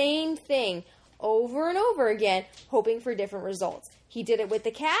the same thing over and over again, hoping for different results. He did it with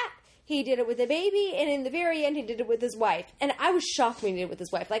the cat, he did it with the baby, and in the very end, he did it with his wife. And I was shocked when he did it with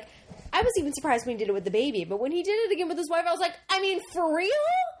his wife. I was even surprised when he did it with the baby, but when he did it again with his wife, I was like, I mean, for real?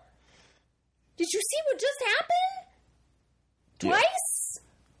 Did you see what just happened? Twice? Yeah.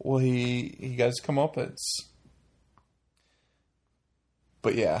 Well, he got his comeuppance.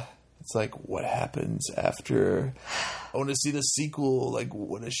 But yeah, it's like, what happens after? I want to see the sequel. Like,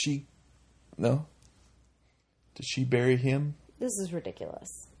 what does she? No, did she bury him? This is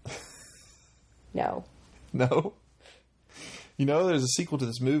ridiculous. No. No. You know, there's a sequel to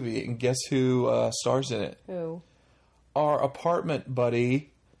this movie, and guess who stars in it? Who? Our apartment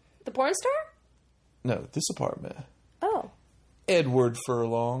buddy. The porn star? No, this apartment. Oh. Edward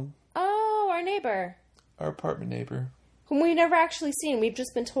Furlong. Oh, our neighbor. Our apartment neighbor. Whom we've never actually seen. We've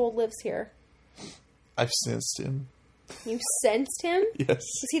just been told lives here. I've sensed him. You sensed him? Yes.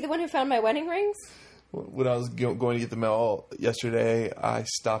 Was he the one who found my wedding rings? When I was going to get the mail yesterday, I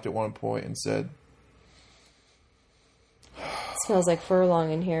stopped at one point and said, It smells like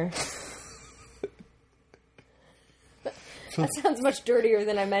furlong in here. That sounds much dirtier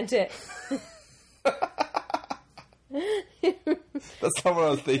than I meant it. that's not what I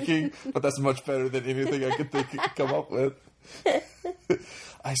was thinking, but that's much better than anything I could come up with.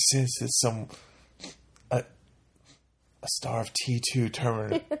 I sense that a star of T2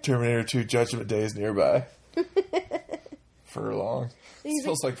 Terminator 2 Judgment Day is nearby. Furlong.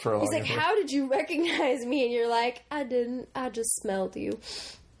 Smells like furlong. He's like, how did you recognize me? And you're like, I didn't. I just smelled you.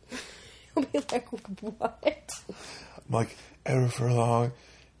 He'll be like, what? I'm like, Edward Furlong,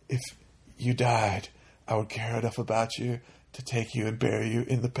 if you died, I would care enough about you to take you and bury you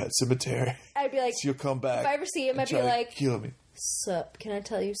in the pet cemetery. I'd be like, so you'll come back. If I ever see him, I'd be like, kill me. Sup, can I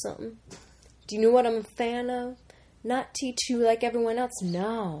tell you something? Do you know what I'm a fan of? Not T2 like everyone else.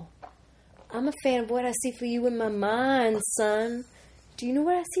 No. I'm a fan of what I see for you in my mind, son. Do you know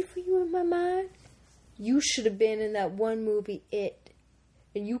what I see for you in my mind? You should have been in that one movie, It.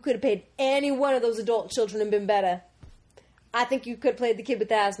 And you could have played any one of those adult children and been better. I think you could have played the kid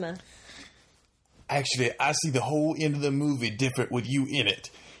with asthma. Actually, I see the whole end of the movie different with you in it.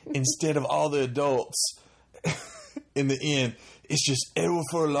 Instead of all the adults in the end, it's just Edward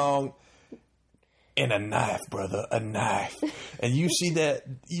Furlong and a knife, brother, a knife. And you see that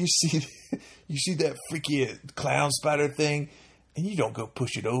freaky clown spider thing, and you don't go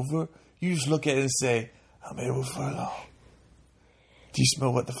push it over. You just look at it and say, I'm Edward Furlong. Do you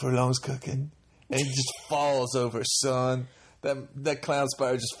smell what the Furlong's cooking? And it just falls over, son. That clown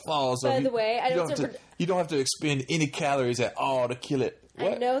spider just falls over. By the way, you don't have to expend any calories at all to kill it.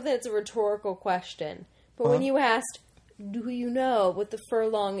 What? I know that it's a rhetorical question, but when you asked, do you know what the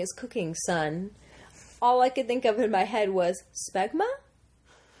Furlong is cooking, son? All I could think of in my head was smegma?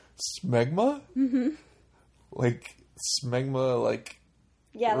 Smegma? Mm-hmm. Like smegma, like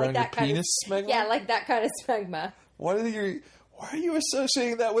yeah, like that kind of smegma? Yeah, like that kind of smegma. Why are you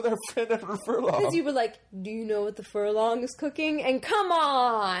associating that with our friend Edward Furlong? Because you were like, do you know what the Furlong is cooking? And come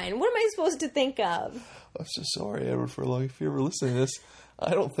on, what am I supposed to think of? I'm so sorry, Edward Furlong. If you're ever listening to this,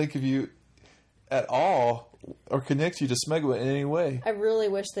 I don't think of you at all or connect you to smegma in any way. I really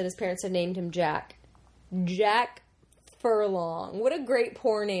wish that his parents had named him Jack. Jack Furlong. What a great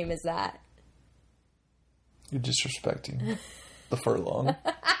poor name is that? You're disrespecting the Furlong.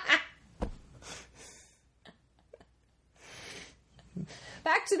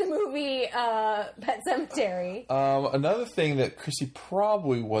 Back to the movie Pet Sematary. Another thing that Chrissy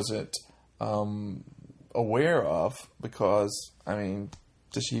probably wasn't aware of because, I mean,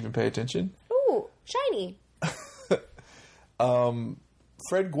 does she even pay attention? Ooh, shiny.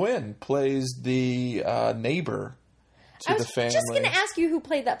 Fred Gwynn plays the neighbor to the family. I was just going to ask you who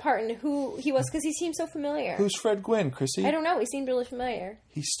played that part and who he was because he seemed so familiar. Who's Fred Gwynn, Chrissy? I don't know. He seemed really familiar.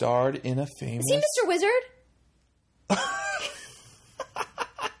 He starred in a famous... Is he Mr. Wizard?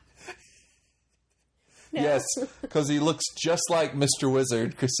 No. Yes, because he looks just like Mr.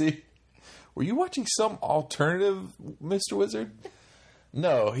 Wizard, Chrissy. Were you watching some alternative Mr. Wizard?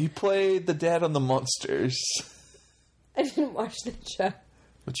 No, he played the dad on the Monsters. I didn't watch that show.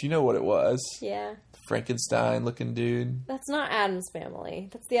 But you know what it was. Yeah. Frankenstein-looking dude. That's not Addams Family.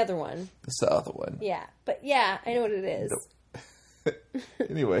 That's the other one. That's the other one. Yeah, but yeah, I know what it is. Nope.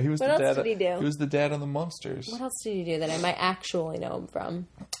 Anyway, he was what the else dad. Did he do? He was the dad on the Monsters. What else did he do that I might actually know him from?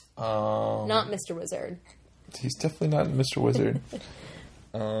 Not Mr. Wizard. He's definitely not Mr. Wizard.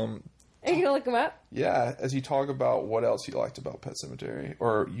 Are you gonna look him up? Yeah, as you talk about what else you liked about Pet Sematary,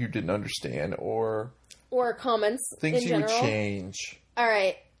 or you didn't understand, or comments things in you general. would change. All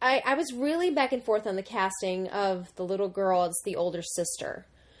right, I was really back and forth on the casting of the little girl as the older sister.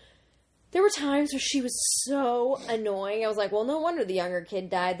 There were times where she was so annoying. I was like, well, no wonder the younger kid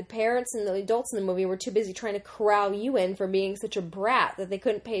died. The parents and the adults in the movie were too busy trying to corral you in for being such a brat that they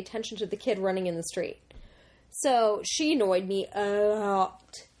couldn't pay attention to the kid running in the street. So she annoyed me a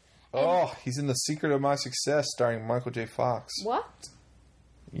lot. Oh, he's in The Secret of My Success starring Michael J. Fox. What?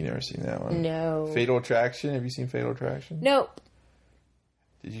 You never seen that one? No. Fatal Attraction? Have you seen Fatal Attraction? Nope.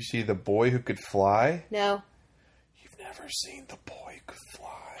 Did you see The Boy Who Could Fly? No. You've never seen The Boy Who Could Fly?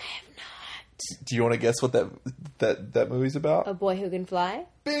 I have not. Do you want to guess what that movie's about? A Boy Who Can Fly?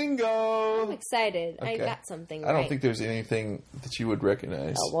 Bingo! I'm excited. I Okay. got something I don't right. think there's anything that you would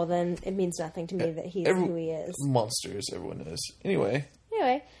recognize. Oh, well then it means nothing to me that he's who he is. Monsters, everyone knows. Anyway,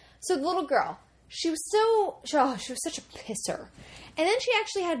 So the little girl, she was such a pisser. And then she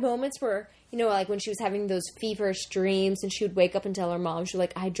actually had moments where, like when she was having those feverish dreams and she would wake up and tell her mom, she was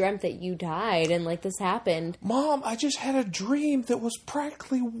like, I dreamt that you died and like this happened. Mom, I just had a dream that was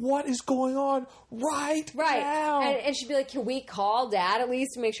practically what is going on right now. And she'd be like, can we call Dad at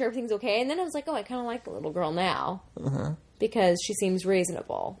least to make sure everything's okay? And then I was like, oh, I kind of like the little girl now. Uh-huh. Because she seems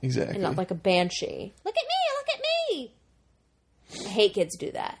reasonable. Exactly. And not like a banshee. Look at me! I hate kids who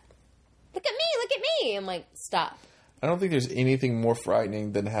do that. Look at me! I'm like, stop. I don't think there's anything more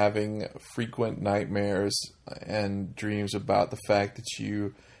frightening than having frequent nightmares and dreams about the fact that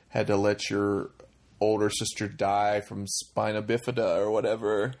you had to let your older sister die from spina bifida or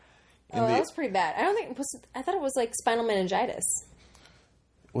whatever. That was pretty bad. I thought it was like spinal meningitis.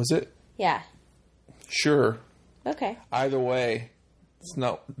 Was it? Yeah. Sure. Okay. Either way, it's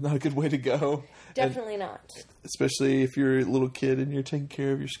not a good way to go. Definitely not. Especially if you're a little kid and you're taking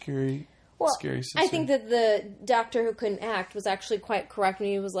care of your scary sister. I think that the doctor who couldn't act was actually quite correct when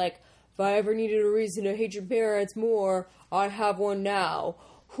he was like, if I ever needed a reason to hate your parents more, I have one now.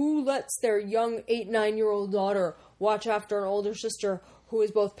 Who lets their young 8-9-year-old daughter watch after an older sister who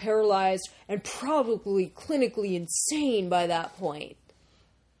is both paralyzed and probably clinically insane by that point?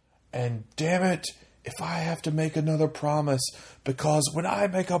 And damn it, if I have to make another promise, because when I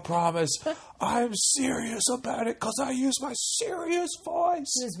make a promise, I'm serious about it because I use my serious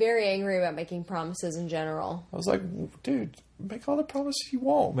voice. He was very angry about making promises in general. I was like, dude, make all the promises you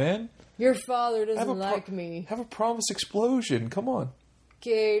want, man. Your father doesn't like me. Have a promise explosion. Come on.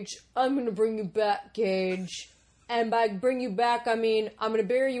 Gage, I'm going to bring you back, Gage. And by bring you back, I mean I'm going to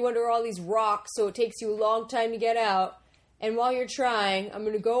bury you under all these rocks so it takes you a long time to get out. And while you're trying, I'm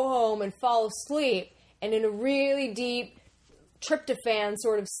going to go home and fall asleep. And in a really deep tryptophan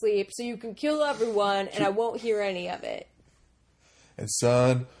sort of sleep so you can kill everyone and I won't hear any of it. And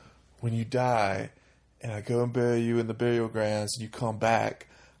son, when you die and I go and bury you in the burial grounds and you come back,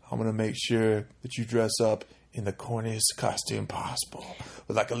 I'm going to make sure that you dress up in the corniest costume possible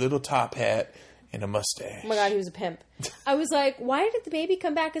with like a little top hat and a mustache. Oh my God, he was a pimp. I was like, why did the baby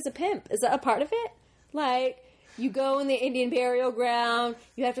come back as a pimp? Is that a part of it? Like, you go in the Indian burial ground,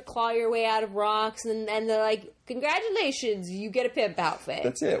 you have to claw your way out of rocks, and they're like, congratulations, you get a pimp outfit.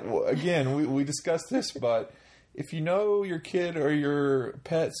 That's it. Well, again, we discussed this, but if you know your kid or your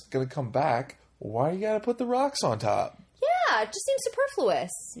pet's going to come back, why you got to put the rocks on top? Yeah, it just seems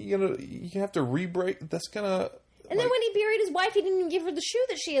superfluous. You have to re-break. That's going to... And then when he buried his wife, he didn't even give her the shoe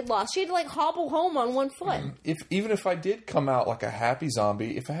that she had lost. She had to, like, hobble home on one foot. Even if I did come out like a happy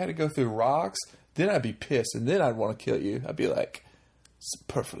zombie, if I had to go through rocks, then I'd be pissed, and then I'd want to kill you. I'd be like,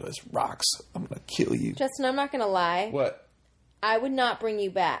 superfluous rocks. I'm going to kill you. Justin, I'm not going to lie. What? I would not bring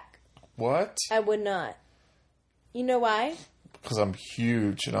you back. What? I would not. You know why? Because I'm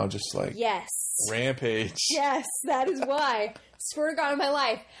huge, and I'll just, like... Yes. Rampage. Yes, that is why. Swear to God on my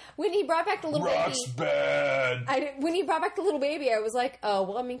life. When he brought back the little Rock's baby... bad. When he brought back the little baby, I was like, oh,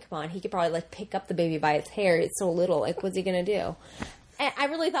 well, I mean, come on. He could probably, like, pick up the baby by its hair. It's so little. Like, what's he going to do? And I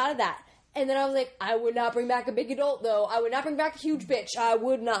really thought of that. And then I was like, I would not bring back a big adult, though. I would not bring back a huge bitch. I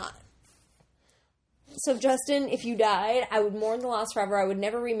would not. So, Justin, if you died, I would mourn the loss forever. I would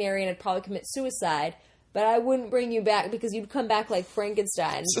never remarry, and I'd probably commit suicide. But I wouldn't bring you back because you'd come back like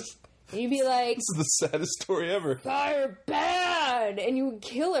Frankenstein. And you'd be like... This is the saddest story ever. Fire bad! And you would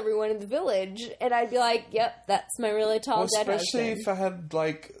kill everyone in the village. And I'd be like, yep, that's my really tall dead husband. Especially if I had,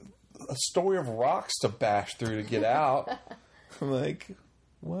 like, a story of rocks to bash through to get out. I'm like,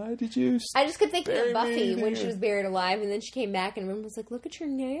 why did you... I just kept thinking of Buffy when she there? was buried alive. And then she came back and everyone was like, look at your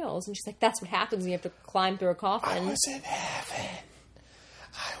nails. And she's like, that's what happens when you have to climb through a coffin. I was in heaven.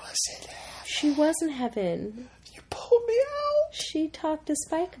 She was in heaven. You pulled me out. She talked to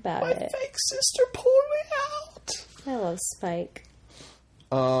Spike about My it. fake sister pulled me out. I love Spike.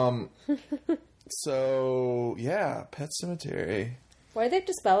 So, yeah, Pet Cemetery. Why did they have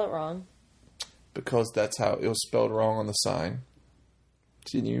to spell it wrong? Because that's how it was spelled wrong on the sign.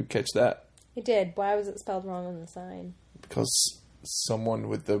 Didn't you catch that? It did. Why was it spelled wrong on the sign? Because someone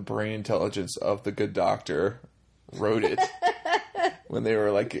with the brain intelligence of the Good Doctor wrote it when they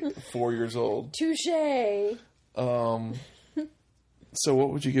were like 4 years old. Touché. So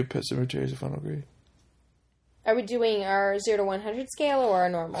what would you give Pet Cemetery as a final grade? Are we doing our 0 to 100 scale or our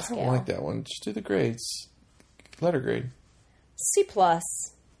normal I scale? don't like that one. Just do the grades. Letter grade. C+.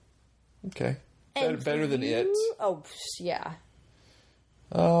 Okay. And Better than you? it. Oh, yeah.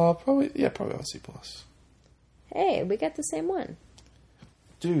 Probably a C+. Hey, we got the same one.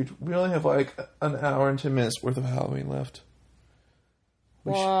 Dude, we only have like an hour and 10 minutes worth of Halloween left.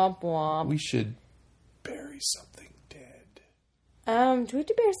 Womp womp. We should bury something dead. Do we have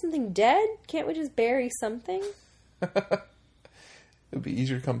to bury something dead? Can't we just bury something? It'd be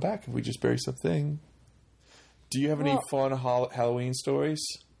easier to come back if we just bury something. Do you have any fun Halloween stories?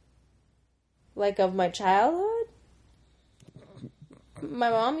 Like of my childhood?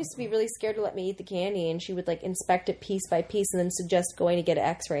 My mom used to be really scared to let me eat the candy, and she would like inspect it piece by piece and then suggest going to get it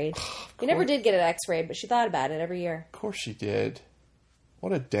x-rayed. We never did get it x-rayed, but she thought about it every year. Of course she did.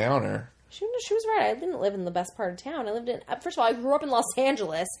 What a downer. She was right. I didn't live in the best part of town. I lived in... First of all, I grew up in Los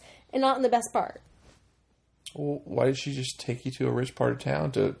Angeles, and not in the best part. Well, why did she just take you to a rich part of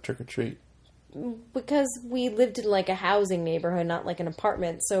town to trick-or-treat? Because we lived in like a housing neighborhood, not like an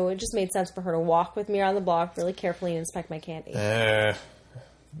apartment, so it just made sense for her to walk with me around the block really carefully and inspect my candy.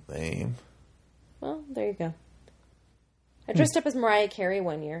 Lame. Well, there you go. I dressed up as Mariah Carey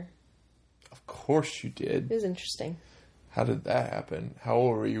one year. Of course you did. It was interesting. How did that happen? How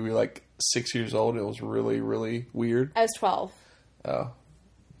old were you? Were you like 6 years old? It was really, really weird. I was 12. Oh.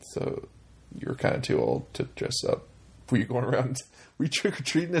 So you were kind of too old to dress up. Were you going around... Were you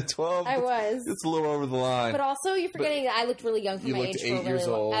trick-or-treating at 12? I was. It's a little over the line. But also, you're forgetting that I looked really young for my age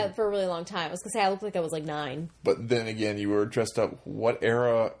for a really long time. I was going to say, I looked like I was like 9. But then again, you were dressed up... What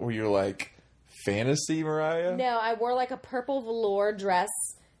era were you like... Fantasy Mariah? No, I wore like a purple velour dress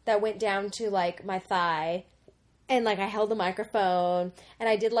that went down to like my thigh. And like I held the microphone. And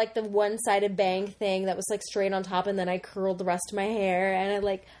I did like the one-sided bang thing that was like straight on top. And then I curled the rest of my hair. And I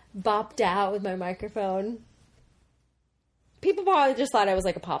like bopped out with my microphone. People probably just thought I was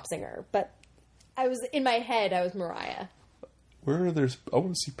like a pop singer, but I was in my head. I was Mariah. Where are there's? I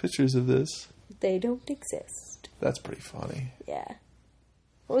want to see pictures of this. They don't exist. That's pretty funny. Yeah.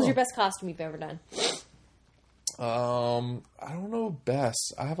 What was your best costume you've ever done? I don't know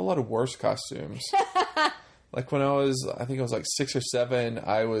best. I have a lot of worse costumes. Like when I think I was like 6 or 7.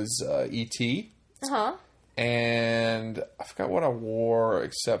 I was E.T. And I forgot what I wore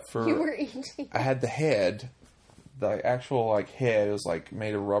except for you were E.T. I had the head. The actual like head was like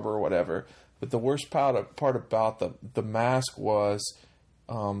made of rubber or whatever. But the worst part about the mask was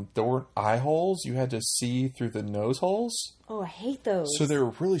there weren't eye holes. You had to see through the nose holes. Oh, I hate those. So they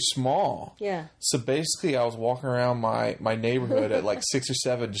were really small. Yeah. So basically, I was walking around my neighborhood at like 6 or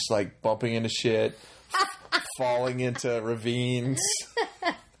 7, just like bumping into shit, falling into ravines.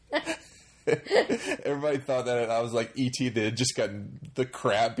 Everybody thought that I was like E.T. that had just gotten the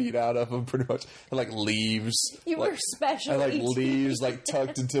crap beat out of him, pretty much. And like leaves. You like, were special. I like E.T. leaves like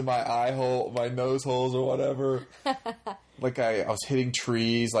tucked into my eye hole, my nose holes or whatever. Like I was hitting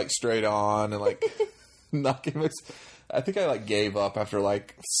trees like straight on and like knocking my... I think I like gave up after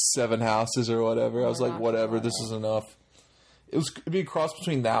like 7 houses or whatever. I was like, whatever, this is enough. It'd be a cross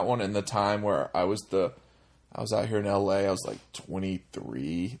between that one and the time where I was out here in LA. I was like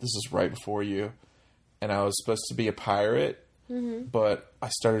 23. This is right before you. And I was supposed to be a pirate, but I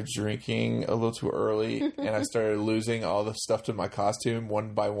started drinking a little too early and I started losing all the stuff to my costume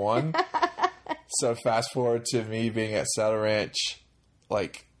one by one. So fast forward to me being at Saddle Ranch,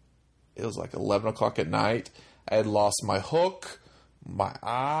 like it was like 11 o'clock at night. I had lost my hook, my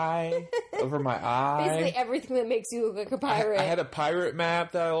eye, over my eye. Basically everything that makes you look like a pirate. I had a pirate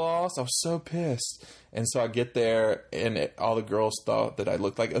map that I lost. I was so pissed. And so I get there, and all the girls thought that I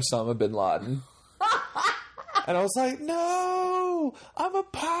looked like Osama bin Laden. And I was like, no, I'm a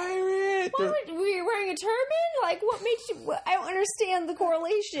pirate. Were you wearing a turban? Like, what makes you... I don't understand the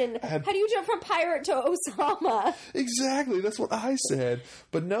correlation. How do you jump from pirate to Osama? Exactly, that's what I said.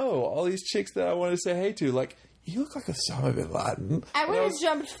 But no, all these chicks that I wanted to say hey to, like, you look like Osama bin Laden. I would have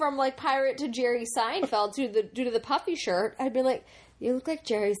jumped from, like, pirate to Jerry Seinfeld due to the puffy shirt. I'd been like, you look like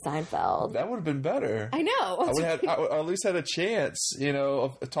Jerry Seinfeld. That would have been better. I know. I at least had a chance,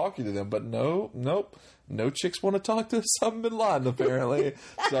 of talking to them. But nope. No chicks want to talk to Osama bin Laden, apparently.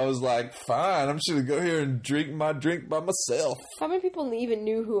 So I was like, fine, I'm just going to go here and drink my drink by myself. How many people even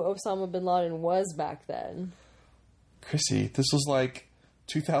knew who Osama bin Laden was back then? Chrissy, this was like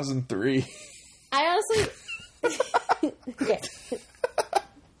 2003. I honestly... Okay.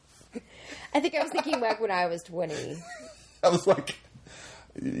 I think I was thinking back when I was 20. I was like,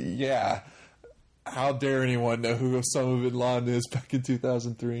 yeah, how dare anyone know who Osama bin Laden is back in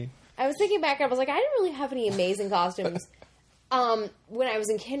 2003? I was thinking back, I was like, I didn't really have any amazing costumes. When I was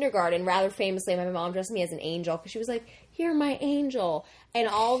in kindergarten, rather famously, my mom dressed me as an angel, because she was like, you're my angel. And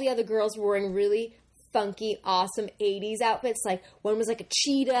all the other girls were wearing really funky, awesome 80s outfits. Like, one was like a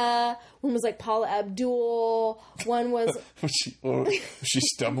cheetah, one was like Paula Abdul, one was... was she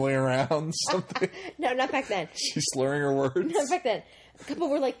stumbling around something? No, not back then. She's slurring her words? Not back then. A couple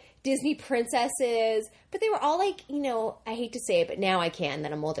were like Disney princesses, but they were all like, you know, I hate to say it, but now I can,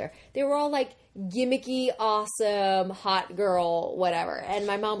 that I'm older. They were all like gimmicky, awesome, hot girl, whatever. And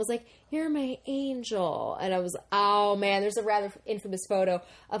my mom was like, you're my angel. And I was, oh man, there's a rather infamous photo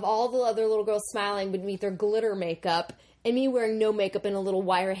of all the other little girls smiling beneath their glitter makeup and me wearing no makeup and a little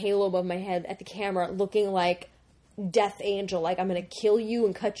wire halo above my head at the camera looking like Death Angel, like I'm going to kill you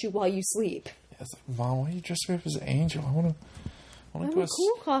and cut you while you sleep. Yeah, it's like, Mom, why are you dressed up as an angel? I want to go a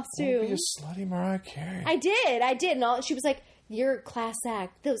cool costume. I want to be a slutty Mariah Carey. I did. And all, she was like, you're a class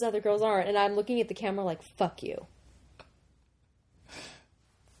act. Those other girls aren't. And I'm looking at the camera like, fuck you.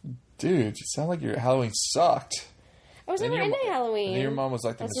 Dude, you sound like your Halloween sucked. I was never into Halloween. And your mom was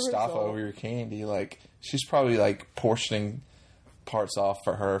like the Mustafa over your candy. Like, she's probably like portioning parts off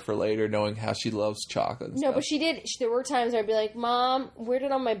for her for later, knowing how she loves chocolate. No, but she did. There were times where I'd be like, Mom, where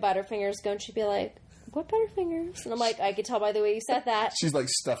did all my Butterfingers go? And she'd be like, what Butterfingers? And I'm like, I could tell by the way you said that. She's like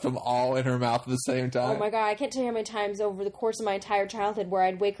stuffed them all in her mouth at the same time. Oh my God, I can't tell you how many times over the course of my entire childhood where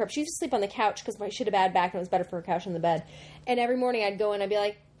I'd wake her up. She used to sleep on the couch because she had a bad back and it was better for her couch on the bed. And every morning I'd go in and I'd be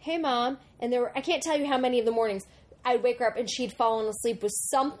like, hey Mom. And there were, I can't tell you how many of the mornings I'd wake her up and she'd fallen asleep with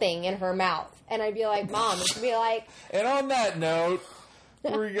something in her mouth. And I'd be like, Mom. And she'd be like... And on that note,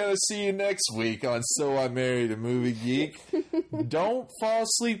 we're going to see you next week on So I Married a Movie Geek. Don't fall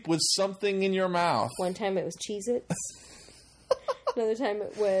asleep with something in your mouth. One time it was Cheez-Its. Another time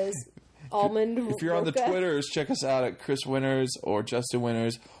it was almond If you're on the Twitters, check us out at Chris Winters or Justin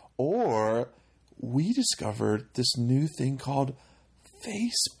Winters. Or we discovered this new thing called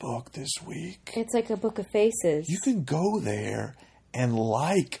Facebook this week. It's like a book of faces. You can go there and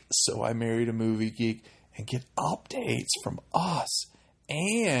like So I Married a Movie Geek and get updates from us.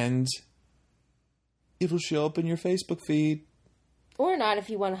 And it'll show up in your Facebook feed. Or not if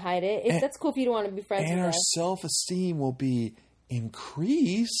you want to hide it. That's cool if you don't want to be friends with us. And our self-esteem will be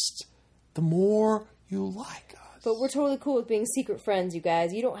increased the more you like us. But we're totally cool with being secret friends, you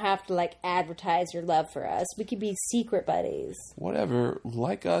guys. You don't have to, like, advertise your love for us. We could be secret buddies. Whatever.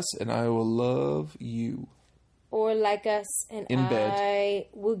 Like us, and I will love you. Or like us, and I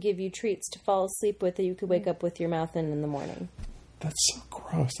will give you treats to fall asleep with that you could wake up with your mouth in the morning. That's so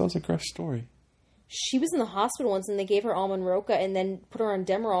gross. That was a gross story. She was in the hospital once, and they gave her almond roca and then put her on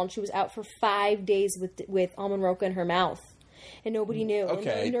Demerol, and she was out for 5 days with almond roca in her mouth. And nobody knew.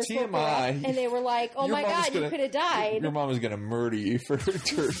 Okay, TMI. And they were like, oh my God, you could have died. Your mom is going to murder you for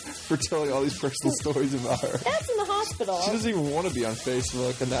telling all these personal stories about her. That's in the hospital. She doesn't even want to be on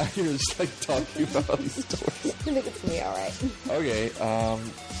Facebook, and now you're just like talking about all these stories. I think it's going to be alright. Okay,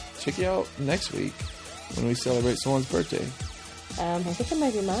 check you out next week when we celebrate someone's birthday. I think it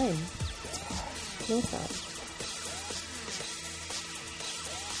might be mine. No, it's not.